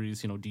Clubhouse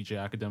series,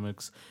 DJ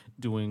Academics,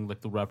 doing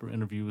like the rapper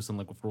interviews and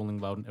like with Rolling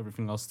Loud and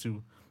everything else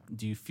too,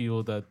 do you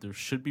feel that there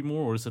should be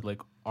more, or is it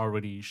like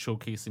already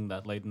showcasing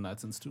that light in that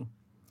sense too?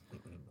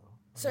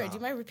 Sorry, do you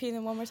mind repeating it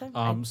one more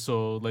time?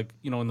 So like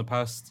in the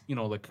past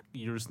like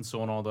years and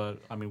so on, all that.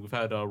 I mean, we've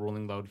had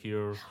Rolling Loud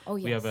here. Oh,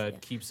 We have yes, had yeah.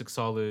 Keeps It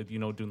Solid,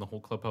 doing the whole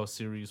Clubhouse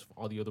series with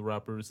all the other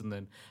rappers, and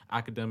then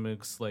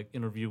Academics like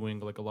interviewing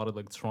like a lot of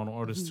like Toronto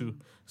artists too.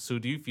 So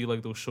do you feel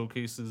like those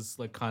showcases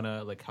like kind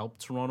of like help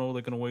Toronto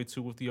like in a way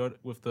too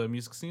with the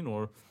music scene,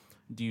 or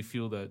do you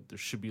feel that there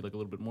should be like a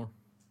little bit more?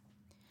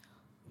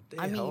 They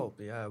I mean-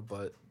 help, yeah,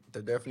 but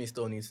there definitely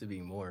still needs to be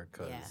more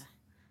because, Yeah.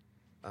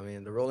 I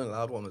mean, the Rolling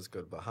Loud one was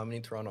good, but how many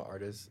Toronto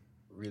artists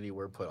really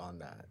were put on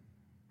that,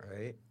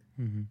 right?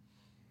 Mm-hmm.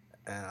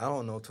 And I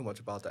don't know too much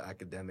about the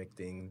academic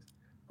things,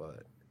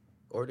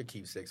 or the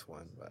Keep Six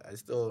one, but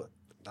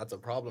that's a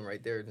problem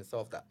right there in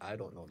itself that I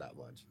don't know that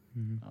much,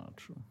 Oh,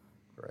 true.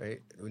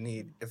 right?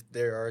 If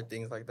there are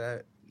things like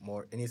that,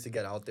 more, it needs to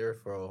get out there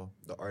so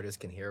the artists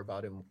can hear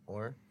about it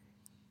more.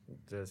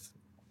 Just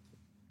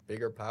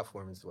bigger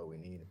platforms is what we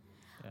need.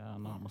 Yeah,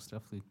 no, most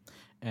definitely.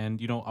 And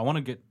I want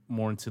to get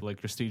more into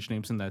like your stage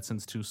names in that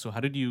sense too. So how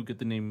did you get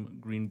the name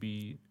Green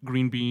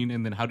Bean,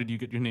 and then how did you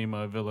get your name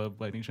Villa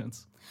by any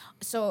chance?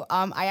 So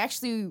I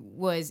actually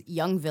was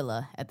Young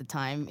Villa at the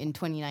time in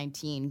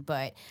 2019,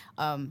 but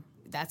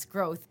that's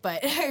growth.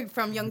 But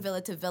from Young Villa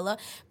to Villa,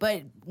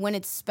 but when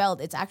it's spelled,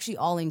 it's actually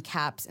all in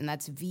caps, and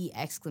that's VLLAH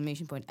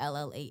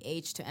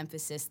to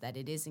emphasis that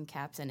it is in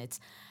caps, and it's.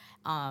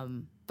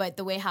 But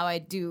the way how I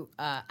do,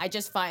 I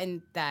just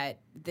find that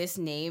this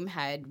name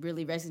had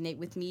really resonate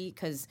with me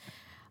because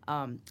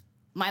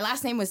my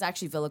last name was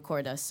actually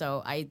Villacorda,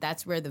 so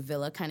that's where the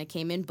Villa kind of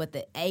came in. But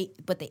the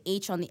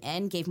H on the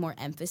end gave more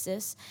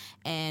emphasis,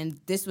 and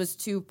this was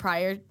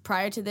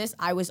prior to this.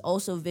 I was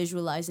also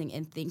visualizing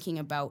and thinking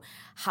about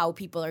how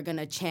people are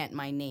gonna chant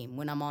my name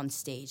when I'm on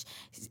stage.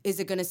 Is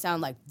it gonna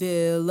sound like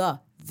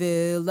Villa?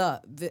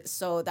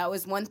 So that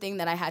was one thing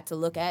that I had to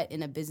look at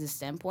in a business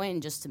standpoint,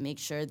 and just to make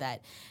sure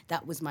that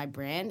that was my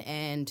brand,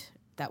 and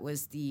that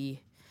was the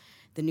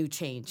new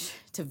change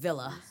to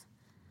Villa.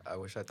 I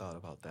wish I thought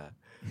about that.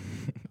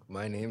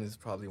 My name is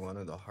probably one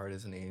of the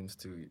hardest names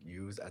to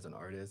use as an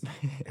artist,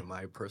 in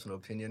my personal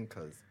opinion,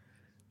 because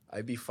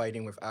I'd be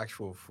fighting with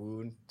actual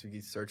food to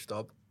get searched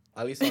up.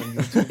 At least on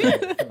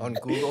YouTube, on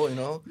Google,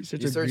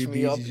 you search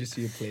me up, You just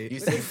see a plate. you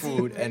see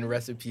food and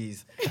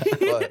recipes.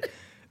 But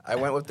I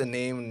went with the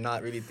name,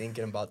 not really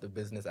thinking about the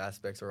business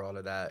aspects or all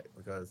of that,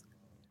 because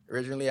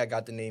originally I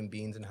got the name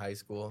Beans in high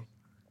school,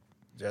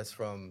 just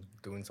from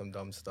doing some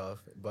dumb stuff.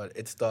 But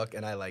it stuck,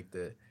 and I liked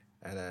it.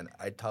 And then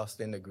I tossed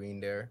in the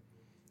green there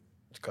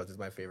because it's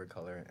my favorite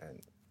color, and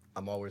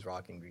I'm always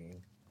rocking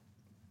green.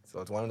 So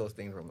it's one of those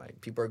things where I'm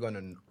like, people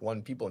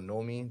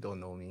know me,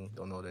 don't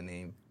know the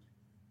name.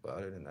 But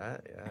other than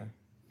that, yeah.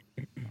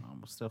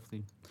 Most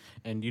definitely.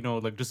 And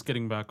like just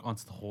getting back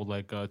onto the whole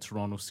like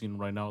Toronto scene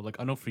right now, like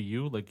I know for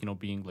you, like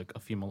being like a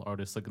female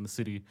artist like in the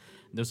city,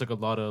 there's like a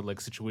lot of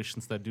like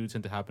situations that do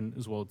tend to happen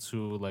as well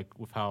too, like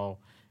with how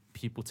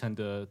people tend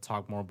to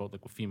talk more about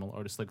like with female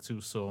artists like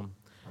too. So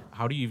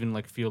how do you even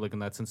like feel like in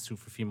that sense too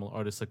for female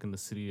artists like in the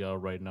city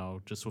right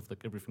now, just with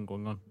like everything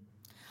going on?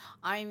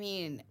 I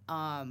mean,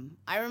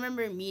 I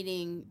remember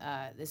meeting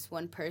this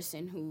one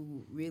person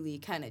who really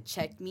kind of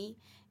checked me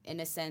in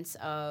a sense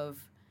of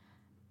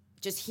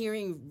just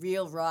hearing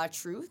real raw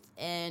truth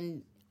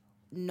and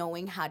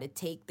knowing how to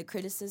take the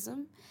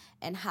criticism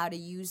and how to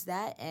use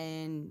that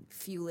and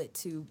fuel it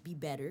to be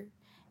better.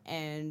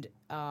 And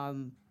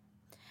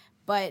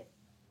but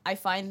I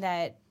find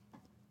that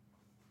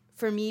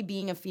for me,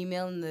 being a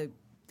female in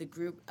the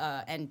group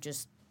and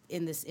just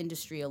in this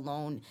industry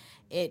alone,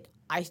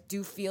 I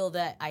do feel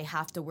that I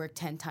have to work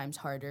 10 times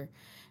harder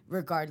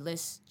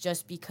regardless,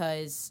 just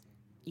because,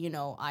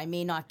 I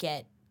may not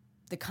get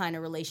the kind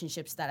of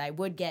relationships that I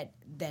would get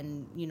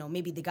than,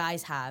 maybe the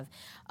guys have.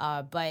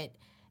 But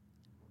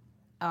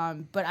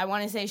I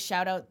want to say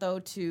shout out, though,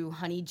 to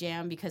Honey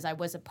Jam, because I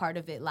was a part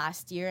of it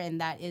last year,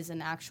 and that is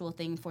an actual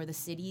thing for the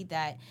city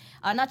that,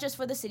 not just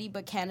for the city,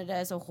 but Canada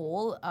as a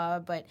whole,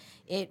 but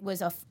it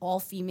was a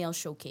all-female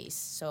showcase.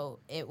 So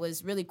it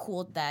was really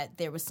cool that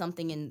there was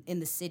something in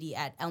the city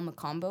at El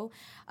Macombo.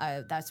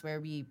 That's where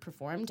we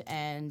performed,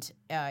 and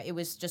it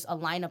was just a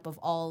lineup of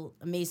all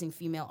amazing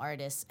female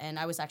artists, and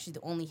I was actually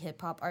the only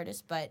hip-hop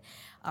artist, but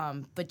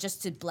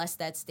just to bless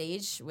that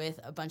stage with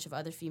a bunch of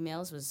other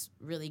females was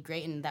really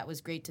great, and that was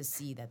great to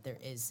see that there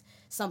is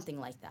something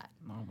like that.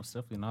 No, most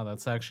definitely. No,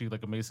 that's actually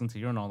like amazing to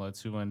hear and all that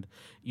too. And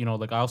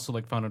like I also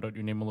like found out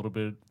your name a little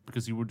bit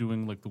because you were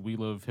doing like the We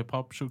Love Hip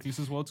Hop showcase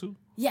as well too.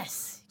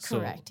 Yes, So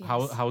correct.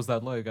 Yes. How was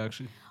that like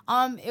actually?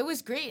 It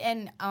was great,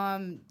 and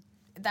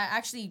that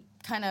actually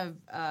kind of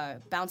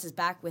bounces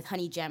back with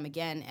Honey Jam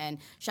again. And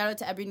shout out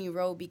to Ebony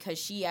Rowe, because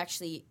she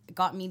actually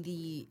got me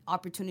the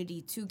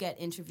opportunity to get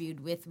interviewed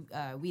with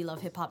We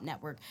Love Hip Hop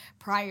Network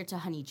prior to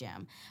Honey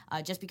Jam,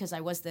 just because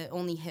I was the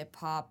only hip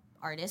hop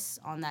artist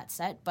on that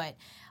set. But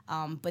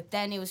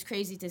then it was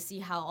crazy to see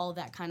how all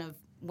that kind of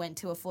went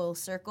to a full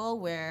circle,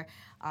 where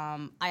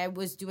I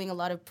was doing a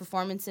lot of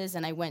performances,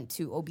 and I went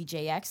to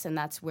OBJX, and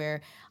that's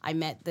where I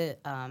met the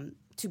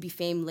To Be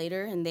Famed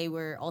later, and they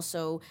were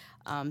also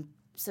a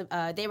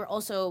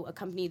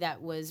company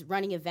that was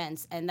running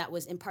events, and that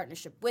was in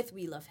partnership with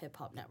We Love Hip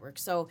Hop Network.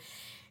 So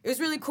it was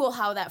really cool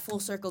how that full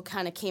circle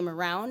kind of came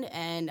around,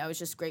 and I was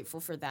just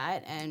grateful for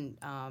that. And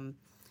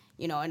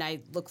and I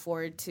look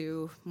forward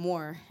to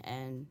more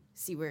and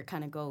see where it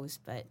kind of goes.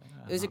 But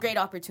it was a great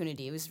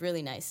opportunity. It was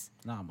really nice.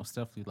 Nah, most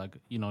definitely. Like,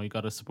 you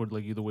got to support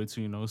like either way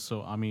too,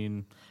 So, I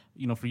mean,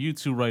 for you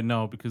two right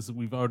now, because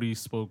we've already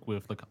spoke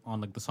with like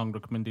on like the song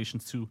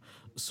recommendations too.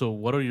 So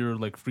what are your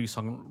like free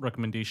song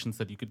recommendations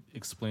that you could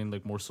explain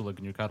like more so like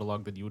in your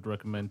catalog that you would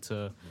recommend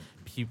to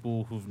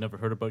people who've never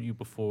heard about you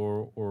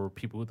before, or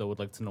people that would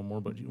like to know more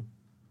about you?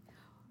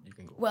 You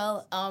can go.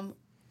 Well,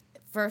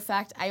 for a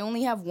fact, I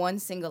only have one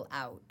single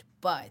out,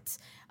 but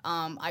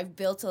I've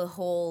built a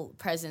whole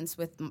presence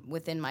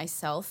within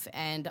myself,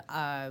 and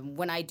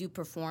when I do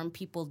perform,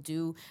 people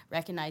do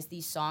recognize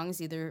these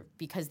songs, either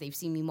because they've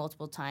seen me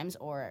multiple times,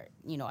 or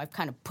I've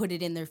kind of put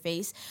it in their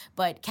face.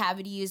 But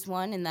Cavity is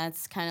one, and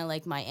that's kind of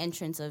like my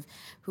entrance of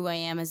who I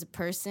am as a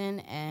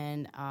person,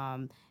 and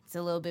it's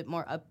a little bit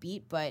more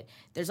upbeat. But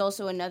there's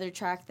also another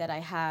track that I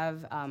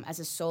have as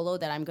a solo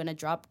that I'm gonna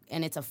drop,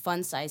 and it's a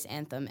fun size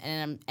anthem,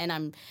 and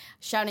I'm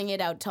shouting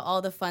it out to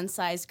all the fun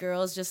size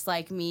girls just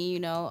like me.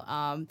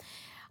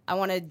 I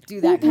want to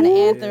do that kind of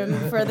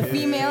anthem for the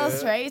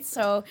females, right?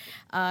 So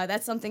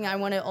that's something I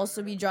want to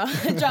also be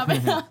dropping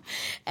off.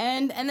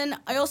 And then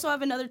I also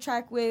have another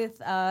track with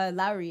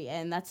Lowry,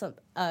 and that's a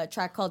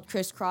track called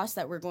Crisscross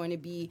that we're going to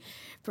be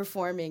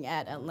performing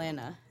at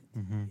Atlanta.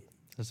 Mm-hmm.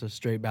 That's a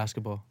straight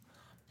basketball.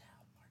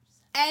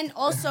 And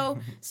also,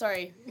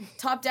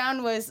 Top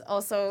Down was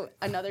also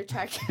another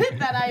track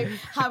that I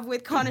have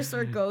with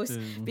Connoisseur Ghost,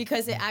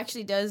 because it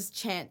actually does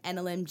chant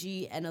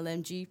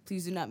NLMG,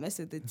 please do not mess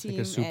with the team.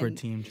 Like a super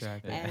team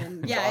track.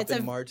 And it's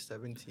March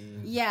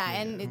 17th.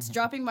 Yeah, and it's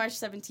dropping March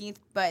 17th,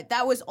 but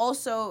that was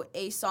also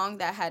a song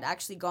that had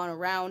actually gone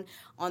around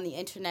on the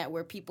internet,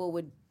 where people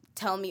would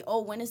tell me,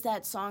 oh, when is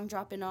that song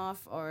dropping,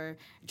 or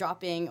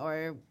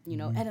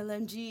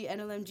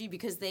NLMG,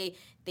 because they've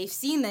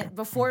seen it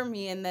before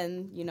me, and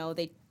then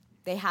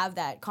they have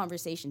that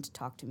conversation to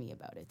talk to me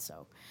about it.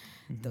 So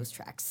those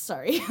tracks,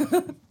 sorry.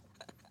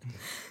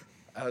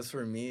 As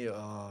for me,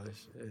 I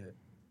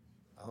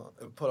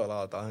put a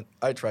lot of thought.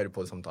 I try to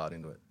put some thought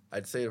into it.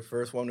 I'd say the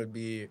first one would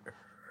be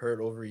Hurt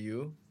Over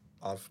You,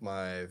 off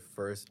my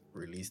first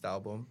released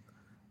album,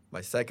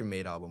 my second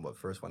made album, but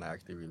first one I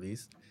actually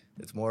released.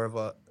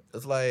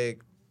 It's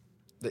like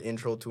the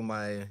intro to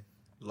my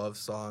love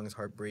songs,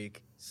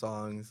 heartbreak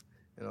songs.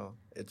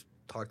 It's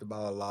talked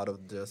about a lot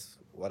of just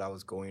what I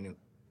was going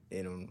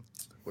in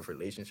with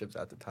relationships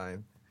at the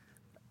time.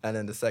 And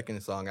then the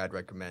second song I'd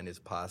recommend is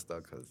Pasta,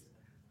 because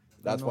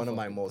that's one of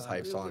my most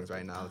hyped songs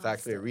right now. It's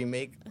actually a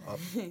remake.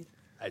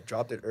 I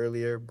dropped it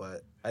earlier,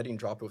 but I didn't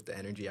drop it with the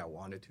energy I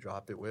wanted to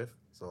drop it with.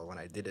 So when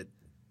I did it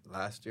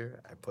last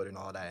year, I put in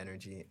all that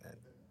energy, and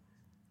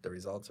the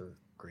results are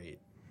great.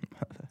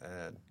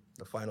 And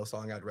the final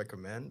song I'd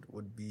recommend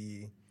would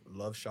be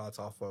Love Shots,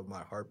 off of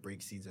my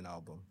Heartbreak Season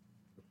album.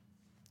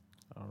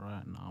 All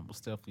right, nah,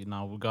 most definitely.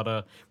 Now we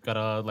gotta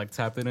like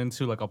tap it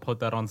into like I'll put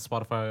that on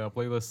Spotify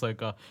playlist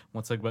like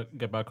once I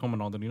get back home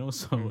and all that, you know.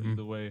 So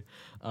either way,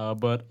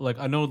 but like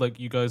I know like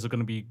you guys are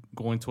gonna be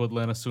going to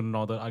Atlanta soon and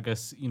all that. I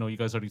guess you know you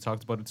guys already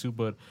talked about it too.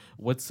 But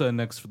what's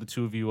next for the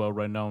two of you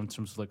right now in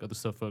terms of like other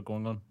stuff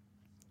going on?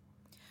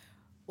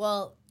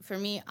 Well, for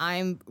me,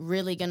 I'm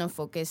really going to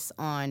focus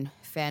on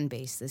fan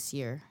base this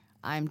year.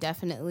 I'm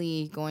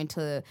definitely going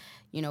to,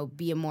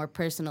 be a more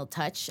personal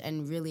touch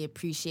and really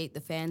appreciate the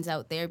fans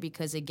out there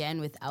because, again,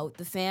 without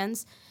the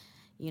fans,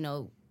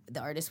 the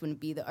artist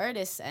wouldn't be the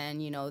artist.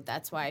 And,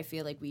 that's why I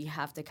feel like we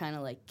have to kind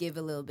of like give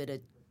a little bit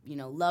of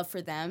love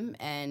for them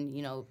and,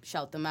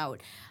 shout them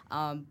out.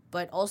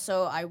 But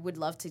also, I would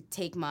love to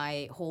take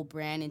my whole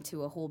brand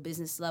into a whole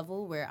business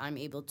level where I'm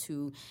able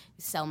to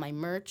sell my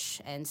merch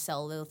and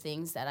sell little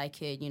things that I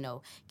could,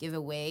 give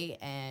away.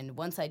 And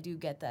once I do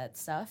get that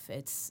stuff,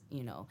 it's,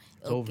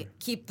 it'll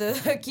keep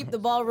the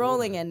ball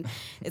rolling and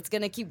it's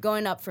going to keep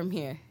going up from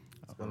here.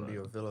 It's going to be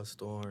a Villa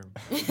Storm.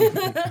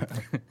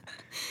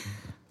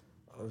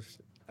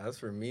 As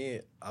for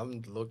me,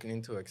 I'm looking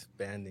into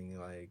expanding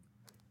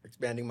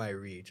my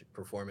reach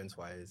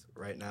performance-wise.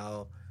 Right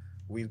now,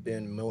 we've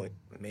been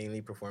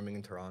mainly performing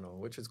in Toronto,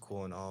 which is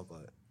cool and all,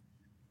 but,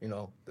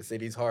 the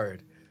city's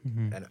hard.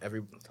 And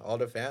all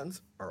the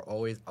fans are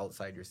always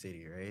outside your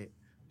city, right?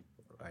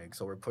 Like,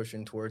 so we're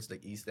pushing towards the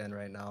East End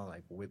right now,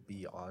 like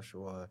Whitby,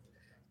 Oshawa,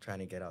 trying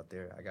to get out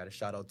there. I got to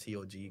shout out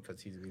TLG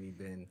because he's really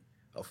been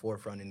a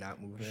forefront in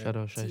that movement. Shout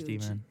out Shiesty,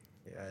 man.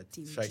 Yeah,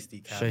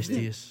 Shiesty.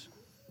 Shiesty.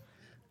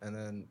 And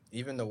then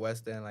even the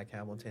West End, like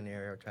Hamilton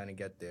area, trying to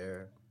get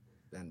there.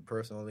 Then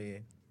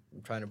personally,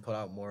 I'm trying to put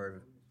out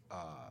more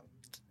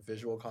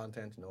visual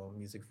content,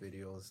 music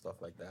videos,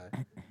 stuff like that.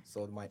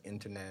 So my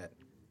internet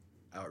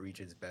outreach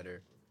is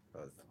better.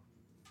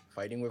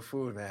 Fighting with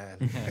food, man.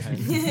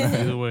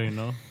 Either way,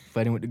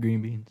 Fighting with the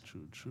green beans.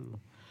 True.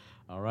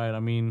 All right. I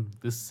mean,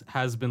 this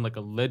has been like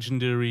a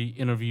legendary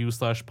interview /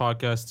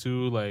 podcast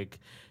too. Like,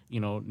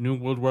 new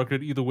world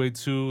record either way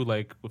too.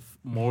 Like with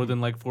more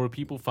than like 5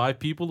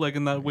 people, like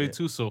in that way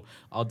too. So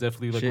I'll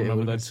definitely like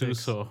remember that too. 6.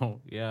 So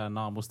yeah,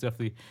 most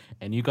definitely.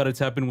 And you got to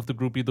tap in with the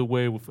group either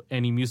way with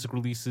any music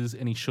releases,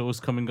 any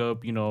shows coming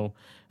up.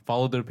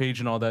 Follow their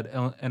page and all that.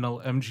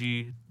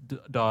 NLMG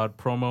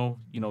promo.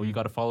 You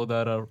got to follow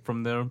that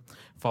from there.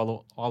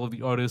 Follow all of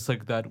the artists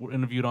like that were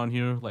interviewed on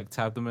here. Like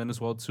tap them in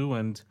as well too,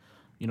 and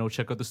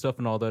check out the stuff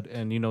and all that.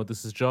 And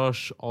this is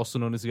Josh, also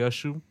known as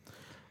Yashu,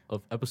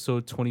 of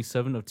episode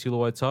 27 of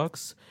TLOY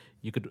Talks.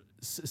 You could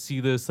see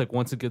this like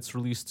once it gets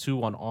released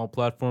too on all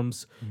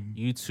platforms: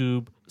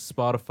 YouTube,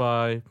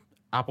 Spotify,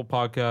 Apple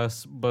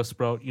Podcasts,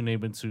 Buzzsprout, you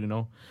name it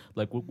too.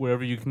 Like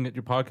wherever you can get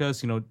your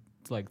podcasts,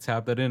 like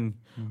tap that in.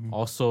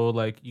 Also,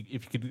 like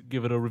if you could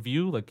give it a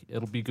review, like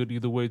it'll be good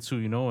either way too.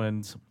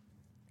 And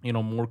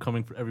more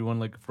coming for everyone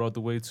like throughout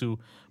the way too.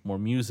 More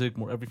music,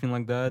 more everything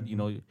like that.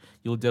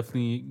 You'll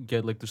definitely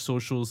get like the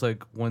socials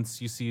like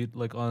once you see it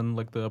like on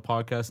like the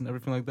podcast and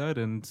everything like that.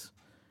 And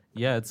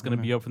yeah, it's gonna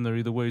be up from there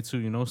either way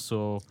too.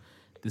 So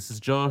this is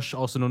Josh,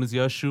 also known as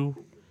Yashu,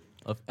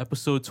 of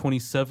episode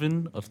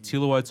 27 of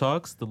TLOY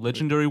Talks, the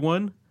legendary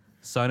one,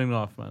 signing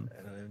off, man.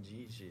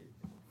 NLMG shit.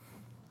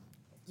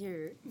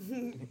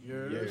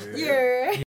 Yeah.